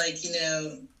even like,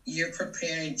 you're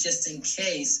preparing just in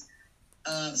case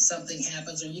something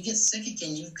happens or you get sick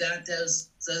again, you've got those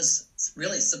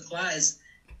really supplies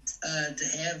to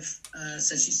have,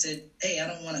 since you said, hey, I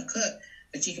don't want to cook,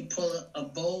 but you can pull a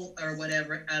bowl or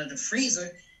whatever out of the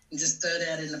freezer and just throw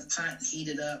that in the pot and heat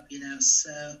it up,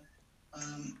 so.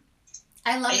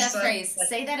 I love that phrase.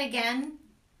 Say that again.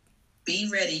 Be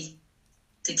ready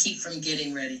to keep from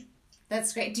getting ready.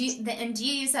 That's great. Do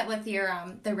you use that with your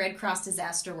the Red Cross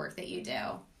disaster work that you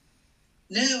do?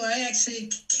 No, I actually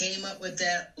came up with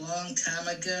that a long time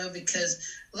ago, because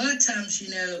a lot of times,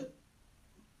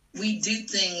 we do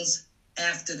things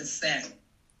after the fact.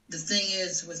 The thing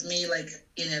is with me, like,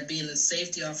 being a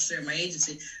safety officer in my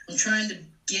agency, I'm trying to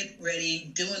get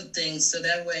ready, doing things so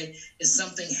that way if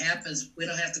something happens, we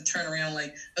don't have to turn around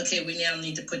like, okay, we now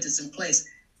need to put this in place.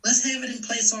 Let's have it in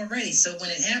place already. So when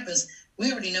it happens,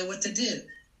 we already know what to do.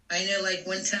 I know, like,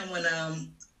 one time when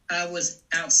I was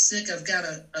out sick, I've got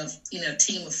a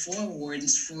team of floor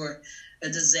wardens for a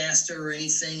disaster or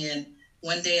anything. And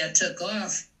one day I took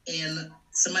off and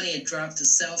somebody had dropped a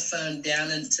cell phone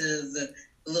down into the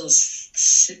little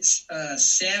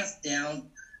shaft down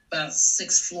about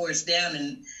 6 floors down,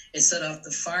 and it set off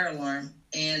the fire alarm.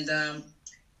 And,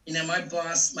 my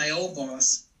boss, my old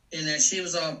boss, she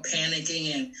was all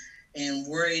panicking and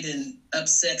worried and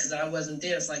upset because I wasn't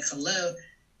there. It's like, hello,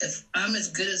 if I'm as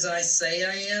good as I say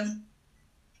I am,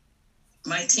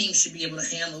 my team should be able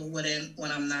to handle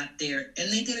when I'm not there.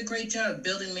 And they did a great job.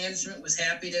 Building management was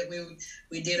happy that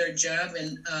we did our job.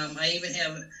 And I even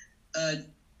have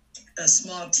a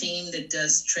small team that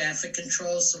does traffic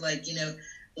control. So, like,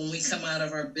 when we come out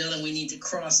of our building, we need to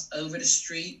cross over the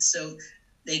street. So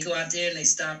they go out there and they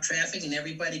stop traffic and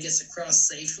everybody gets across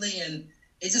safely. And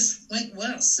it just went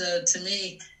well. So to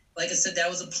me, like I said, that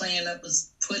was a plan that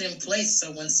was put in place.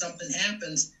 So when something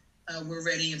happens, we're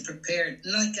ready and prepared.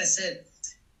 And like I said,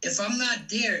 if I'm not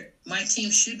there, my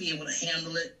team should be able to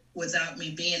handle it without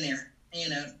me being there,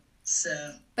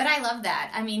 So. But I love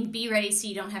that. I mean, be ready so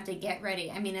you don't have to get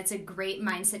ready. I mean, it's a great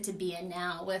mindset to be in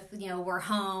now with, we're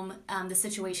home. The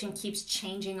situation keeps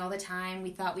changing all the time.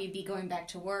 We thought we'd be going back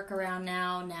to work around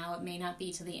now. Now it may not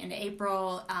be till the end of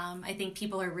April. I think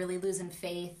people are really losing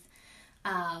faith.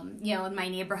 In my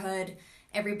neighborhood,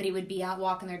 everybody would be out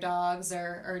walking their dogs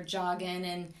or jogging.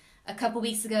 And a couple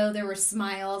weeks ago, there were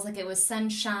smiles, like it was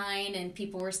sunshine and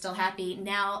people were still happy.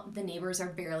 Now the neighbors are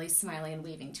barely smiling and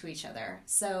waving to each other.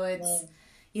 So it's...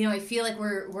 I feel like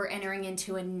we're entering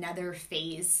into another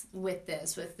phase with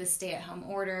the stay-at-home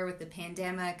order, with the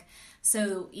pandemic.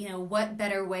 So, what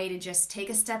better way to just take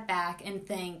a step back and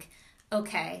think,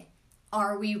 okay,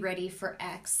 are we ready for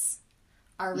X?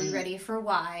 Are we ready for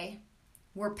Y?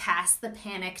 We're past the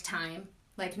panic time.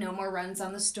 Like, no more runs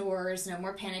on the stores, no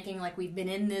more panicking. Like, we've been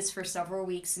in this for several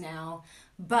weeks now,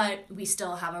 but we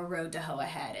still have a road to hoe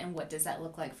ahead. And what does that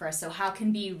look like for us? So how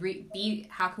can we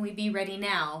be ready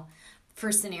now for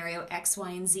scenario X,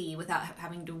 Y, and Z without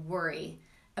having to worry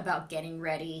about getting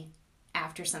ready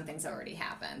after something's already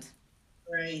happened?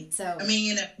 Right. So, I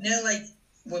mean, like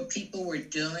what people were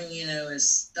doing,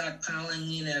 is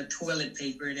stockpiling, toilet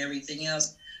paper and everything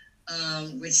else,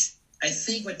 which I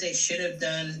think what they should have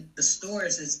done, the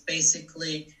stores, is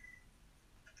basically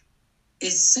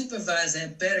supervise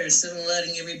that better instead of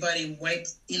letting everybody wipe,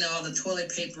 all the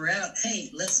toilet paper out.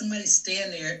 Hey, let somebody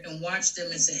stand there and watch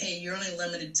them and say, hey, you're only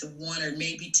limited to 1 or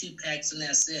maybe 2 packs and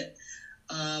that's it.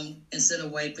 Instead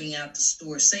of wiping out the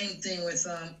store. Same thing with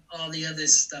all the other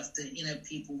stuff that,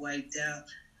 people wiped out.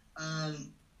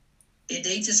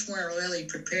 They just weren't really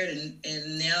prepared,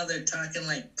 and now they're talking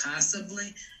like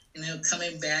possibly,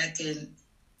 coming back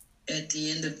at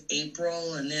the end of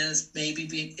April, and then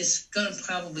it's going to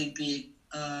probably be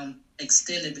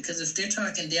extended, because if they're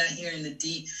talking down here in the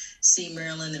D.C.,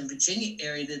 Maryland, and Virginia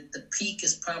area, that the peak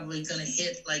is probably going to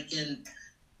hit like in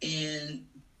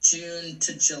June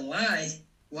to July.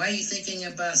 Why are you thinking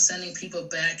about sending people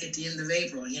back at the end of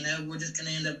April? We're just going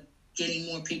to end up getting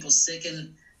more people sick,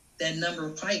 and that number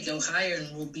will probably go higher,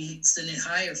 and we'll be sending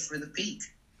higher for the peak.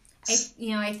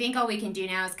 I think all we can do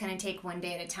now is kind of take one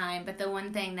day at a time. But the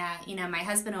one thing that, my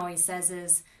husband always says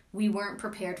is we weren't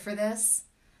prepared for this.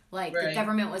 Like, right. The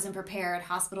government wasn't prepared.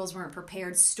 Hospitals weren't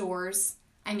prepared. Stores.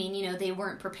 I mean, they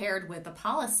weren't prepared with the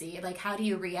policy. Like, how do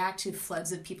you react to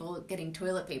floods of people getting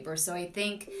toilet paper? So I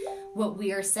think what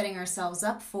we are setting ourselves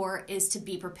up for is to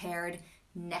be prepared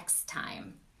next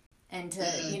time. And to,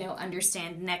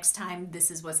 understand next time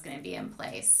this is what's going to be in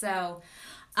place. So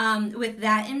with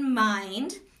that in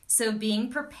mind, so being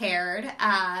prepared,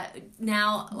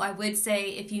 now I would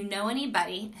say if you know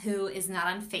anybody who is not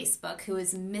on Facebook, who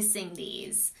is missing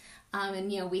these, and,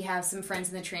 we have some friends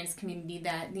in the trans community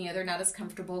that, they're not as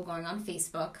comfortable going on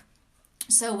Facebook.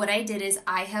 So what I did is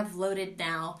I have loaded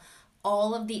now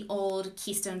all of the old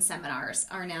Keystone seminars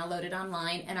are now loaded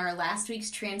online, and our last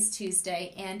week's Trans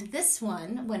Tuesday and this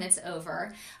one, when it's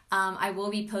over, I will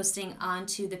be posting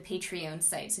onto the Patreon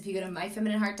site. So if you go to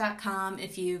myfeminineheart.com,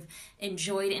 if you've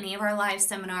enjoyed any of our live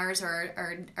seminars or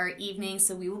our evenings,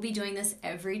 so we will be doing this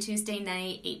every Tuesday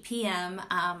night, 8 p.m.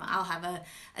 I'll have a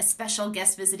special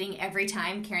guest visiting every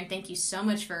time. Karen, thank you so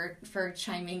much for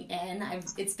chiming in.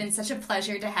 It's been such a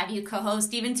pleasure to have you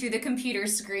co-host, even through the computer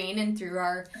screen and through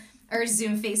our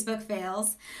Zoom Facebook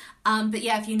fails. But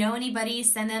yeah, if you know anybody,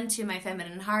 send them to My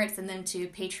Feminine Heart, send them to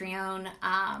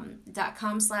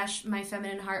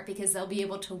patreon.com/myfeminineheart, because they'll be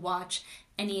able to watch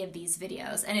any of these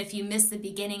videos. And if you missed the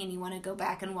beginning and you want to go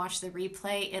back and watch the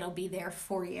replay, it'll be there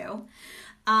for you.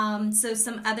 So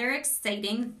some other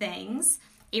exciting things.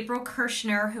 April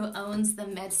Kirshner, who owns the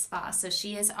Med Spa, so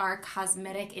she is our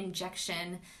cosmetic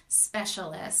injection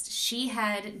specialist. She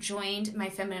had joined My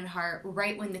Feminine Heart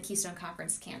right when the Keystone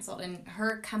Conference canceled, and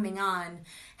her coming on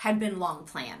had been long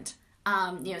planned.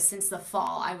 Since the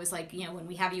fall. I was like, when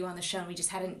we have you on the show, and we just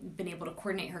hadn't been able to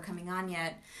coordinate her coming on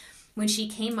yet. When she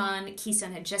came on,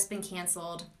 Keystone had just been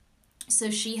canceled. So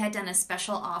she had done a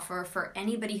special offer for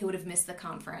anybody who would have missed the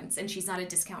conference, and she's not a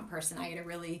discount person. I had a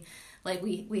really,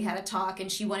 we had a talk,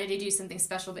 and she wanted to do something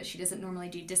special, but she doesn't normally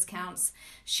do discounts.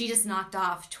 She just knocked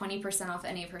off 20% off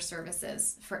any of her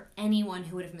services for anyone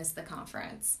who would have missed the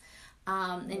conference.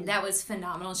 And that was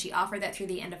phenomenal. She offered that through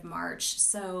the end of March,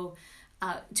 so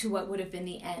to what would have been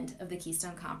the end of the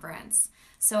Keystone Conference.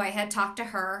 So I had talked to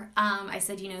her. I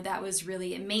said, that was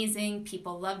really amazing.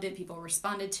 People loved it. People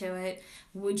responded to it.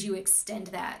 Would you extend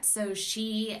that? So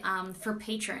she, for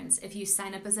patrons, if you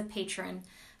sign up as a patron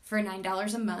for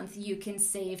 $9 a month, you can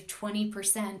save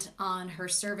 20% on her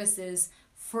services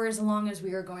for as long as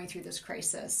we are going through this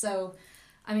crisis. So,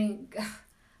 I mean,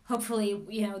 hopefully,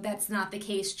 that's not the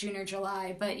case June or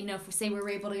July. But, if we say we were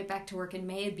able to get back to work in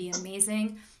May, it'd be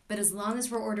amazing. But as long as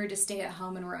we're ordered to stay at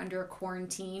home and we're under a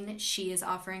quarantine, she is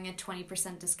offering a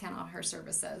 20% discount on her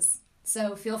services.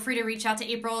 So feel free to reach out to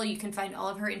April. You can find all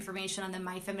of her information on the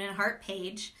My Feminine Heart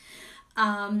page.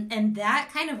 And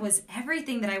that kind of was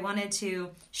everything that I wanted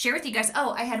to share with you guys.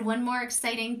 Oh, I had one more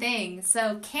exciting thing.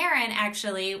 So Karen,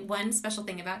 actually, one special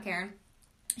thing about Karen,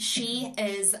 she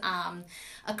is a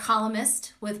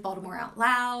columnist with Baltimore Out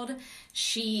Loud.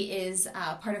 She is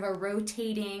part of a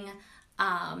rotating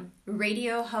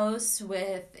radio host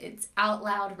with it's Out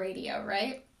Loud Radio,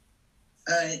 right?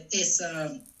 It's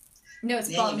no,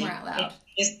 it's Baltimore Out Loud.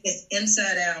 It's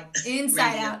Inside Out.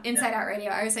 Inside Out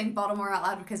Radio. I was saying Baltimore Out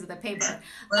Loud because of the paper.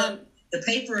 Well, the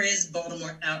paper is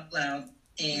Baltimore Out Loud,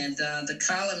 and the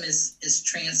column is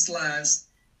Trans Lives,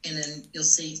 and then you'll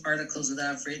see articles that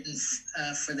I've written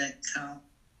for that column.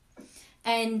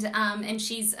 And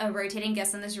she's a rotating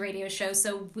guest on this radio show.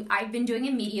 So I've been doing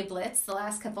a media blitz the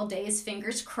last couple days.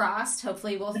 Fingers crossed.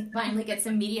 Hopefully we'll finally get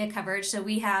some media coverage. So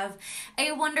we have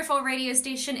a wonderful radio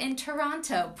station in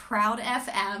Toronto, Proud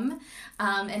FM,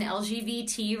 an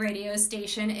LGBT radio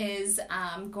station, is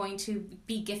going to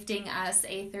be gifting us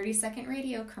a 30-second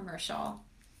radio commercial.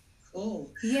 Cool.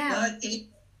 Yeah. Well,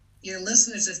 your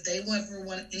listeners, if they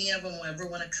any of them ever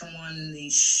want to come on the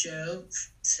show,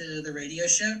 to the radio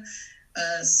show,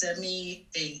 send me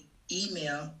a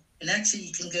email. And actually,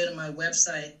 you can go to my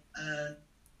website,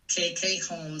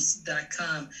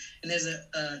 kkhomes.com, and there's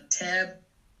a tab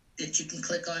that you can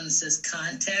click on that says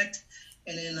contact,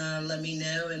 and then let me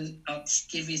know, and I'll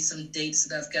give you some dates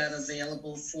that I've got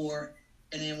available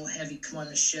and then we'll have you come on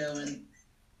the show, and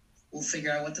we'll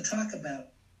figure out what to talk about.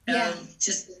 Yeah.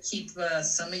 Just to keep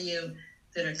some of you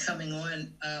that are coming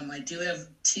on, I do have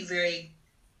two very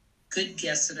good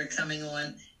guests that are coming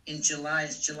on in July.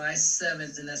 It's July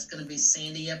 7th, and that's going to be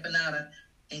Sandy Epinata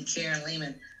and Karen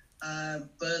Lehman.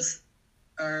 Both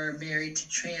are married to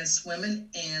trans women,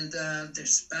 and their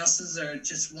spouses are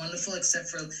just wonderful, except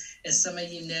for, as some of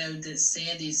you know, that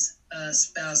Sandy's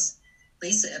spouse,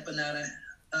 Lisa Epinata,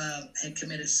 had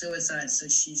committed suicide, so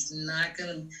she's not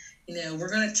going to,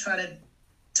 we're going to try to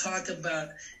talk about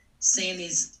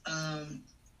Sandy's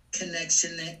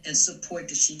connection and support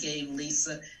that she gave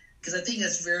Lisa, because I think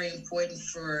that's very important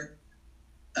for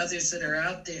others that are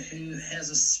out there who has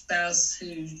a spouse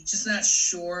who's just not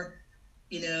sure,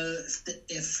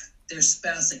 if their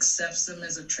spouse accepts them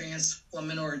as a trans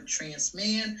woman or a trans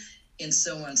man, and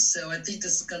so on. So I think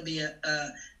this is going to be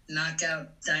a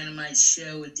knockout dynamite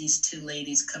show with these two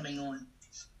ladies coming on.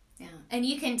 Yeah, and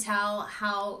you can tell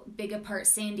how big a part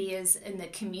Sandy is in the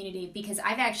community, because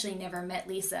I've actually never met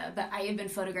Lisa, but I have been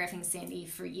photographing Sandy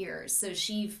for years. So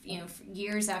she,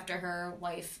 years after her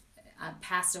wife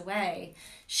passed away,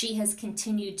 she has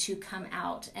continued to come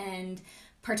out and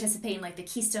participate in like the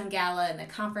Keystone Gala and the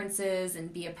conferences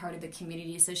and be a part of the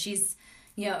community. So she's,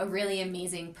 a really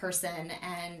amazing person.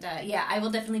 And I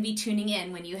will definitely be tuning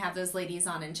in when you have those ladies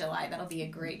on in July. That'll be a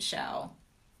great show.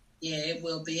 Yeah, it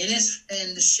will be. It is,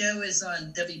 and the show is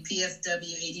on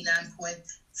WPFW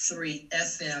 89.3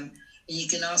 FM. And you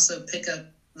can also pick up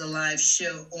the live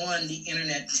show on the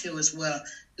internet too as well.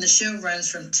 And the show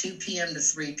runs from 2 p.m. to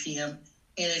 3 p.m.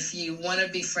 And if you want to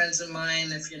be friends of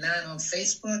mine, if you're not on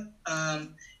Facebook,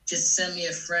 just send me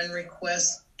a friend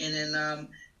request, and then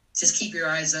just keep your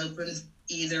eyes open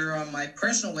either on my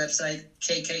personal website,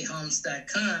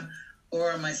 kkhomes.com,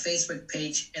 or on my Facebook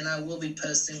page, and I will be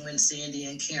posting when Sandy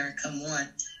and Karen come on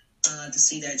to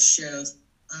see that show.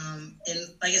 And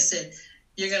like I said,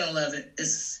 you're going to love it.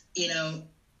 It's,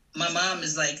 my mom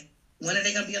is like, when are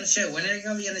they going to be on the show? When are they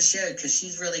going to be on the show? Because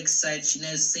she's really excited. She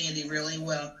knows Sandy really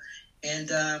well.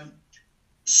 And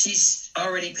she's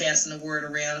already passing the word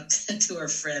around to her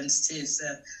friends, too. So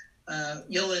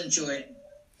you'll enjoy it.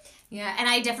 Yeah, and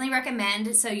I definitely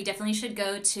recommend, so you definitely should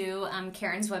go to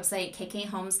Karen's website,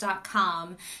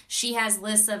 kkhomes.com. She has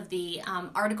lists of the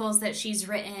articles that she's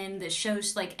written, the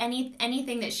shows, like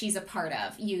anything that she's a part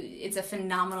of. It's a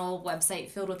phenomenal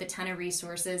website filled with a ton of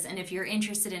resources, and if you're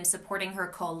interested in supporting her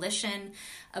coalition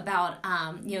about,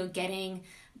 getting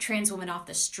trans women off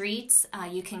the streets,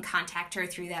 you can contact her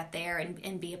through that there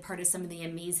and be a part of some of the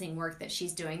amazing work that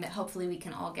she's doing that hopefully we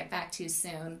can all get back to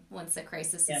soon once the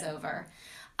crisis is over.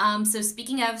 So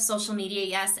speaking of social media,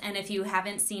 yes, and if you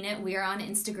haven't seen it, we are on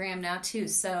Instagram now too.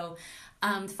 So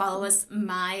follow us,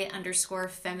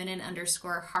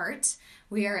 my_feminine_heart.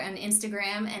 We are on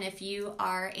Instagram, and if you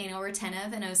are anal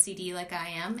retentive and OCD like I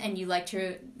am, and you like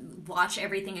to watch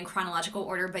everything in chronological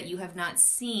order, but you have not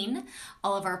seen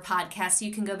all of our podcasts,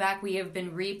 you can go back. We have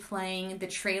been replaying the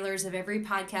trailers of every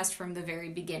podcast from the very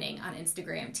beginning on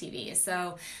Instagram TV.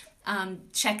 So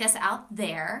check us out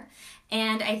there.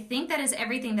 And I think that is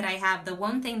everything that I have. The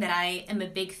one thing that I am a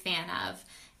big fan of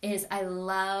is I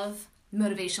love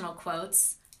motivational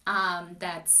quotes.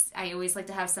 I always like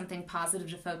to have something positive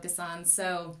to focus on.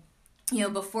 So,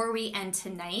 before we end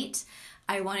tonight,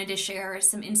 I wanted to share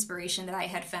some inspiration that I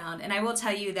had found. And I will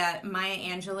tell you that Maya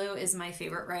Angelou is my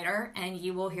favorite writer, and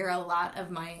you will hear a lot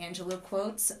of Maya Angelou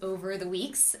quotes over the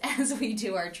weeks as we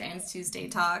do our Trans Tuesday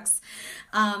talks.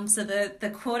 So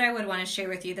the quote I would want to share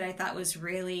with you that I thought was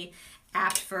really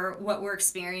apt for what we're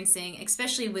experiencing,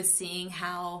 especially with seeing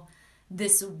how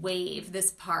this wave,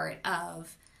 this part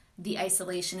of the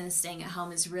isolation and staying at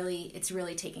home it's really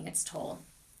taking its toll.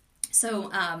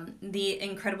 So the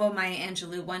incredible Maya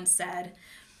Angelou once said,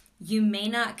 "You may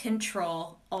not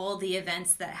control all the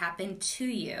events that happen to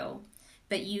you,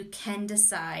 but you can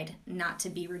decide not to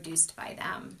be reduced by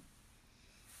them."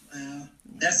 Wow,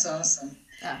 that's awesome.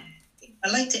 Oh,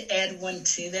 I'd like to add one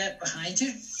to that behind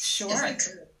you, sure. if I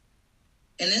could.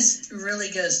 And this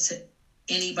really goes to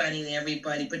anybody and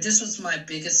everybody, but this was my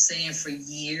biggest saying for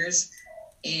years,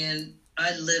 and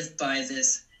I live by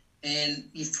this. And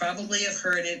you probably have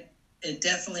heard it, and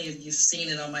definitely if you've seen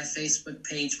it on my Facebook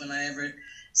page when I ever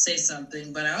say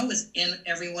something, but I always in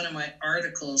every one of my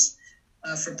articles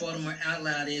for Baltimore Out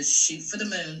Loud is shoot for the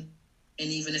moon, and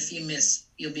even if you miss,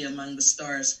 you'll be among the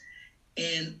stars.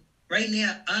 And right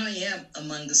now, I am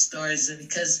among the stars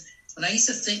because when I used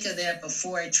to think of that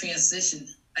before I transitioned,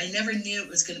 I never knew it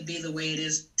was going to be the way it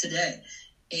is today.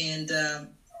 And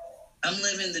I'm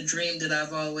living the dream that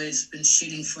I've always been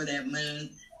shooting for, that moon.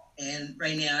 And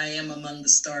right now, I am among the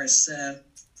stars. So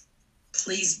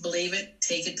please believe it,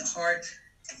 take it to heart,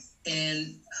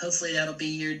 and hopefully that'll be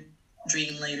your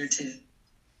dream later too.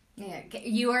 Yeah,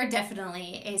 you are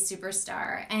definitely a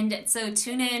superstar. And so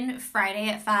tune in Friday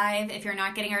at 5. If you're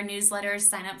not getting our newsletters,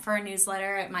 sign up for our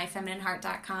newsletter at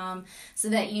myfeminineheart.com so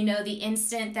that you know the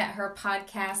instant that her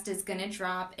podcast is going to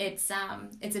drop. It's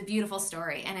a beautiful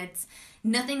story, and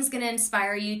nothing's going to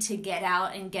inspire you to get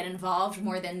out and get involved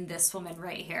more than this woman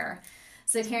right here.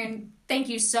 So Karen, thank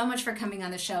you so much for coming on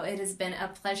the show. It has been a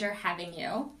pleasure having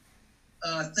you.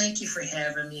 Thank you for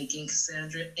having me again,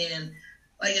 Cassandra. And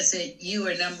like I said, you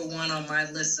are number one on my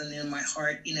list and in my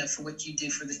heart, for what you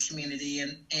do for the community.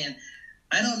 And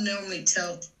I don't normally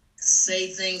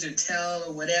say things or tell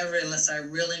or whatever unless I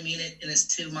really mean it and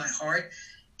it's to my heart.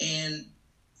 And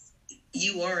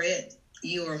you are it.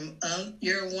 You're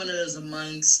one of those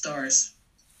among stars.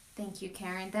 Thank you,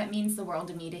 Karen. That means the world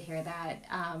to me to hear that.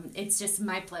 It's just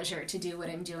my pleasure to do what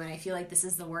I'm doing. I feel like this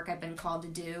is the work I've been called to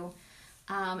do.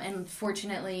 And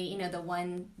fortunately,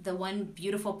 the one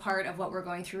beautiful part of what we're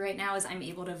going through right now is I'm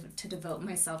able to devote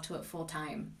myself to it full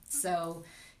time. So,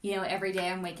 every day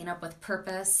I'm waking up with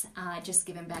purpose, just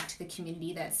giving back to the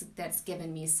community that's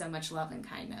given me so much love and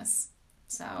kindness.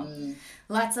 So,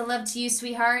 lots of love to you,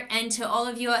 sweetheart, and to all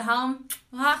of you at home.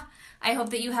 I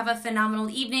hope that you have a phenomenal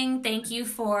evening. Thank you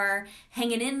for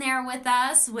hanging in there with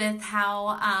us with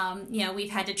how,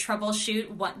 we've had to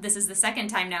troubleshoot. This is the second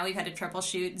time now we've had to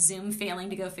troubleshoot Zoom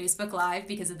failing to go Facebook Live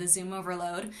because of the Zoom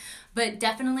overload. But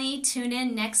definitely tune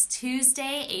in next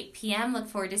Tuesday, 8 p.m. Look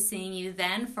forward to seeing you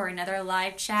then for another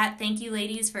live chat. Thank you,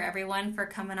 ladies, for everyone for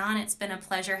coming on. It's been a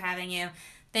pleasure having you.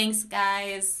 Thanks,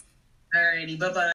 guys. All righty. Bye-bye.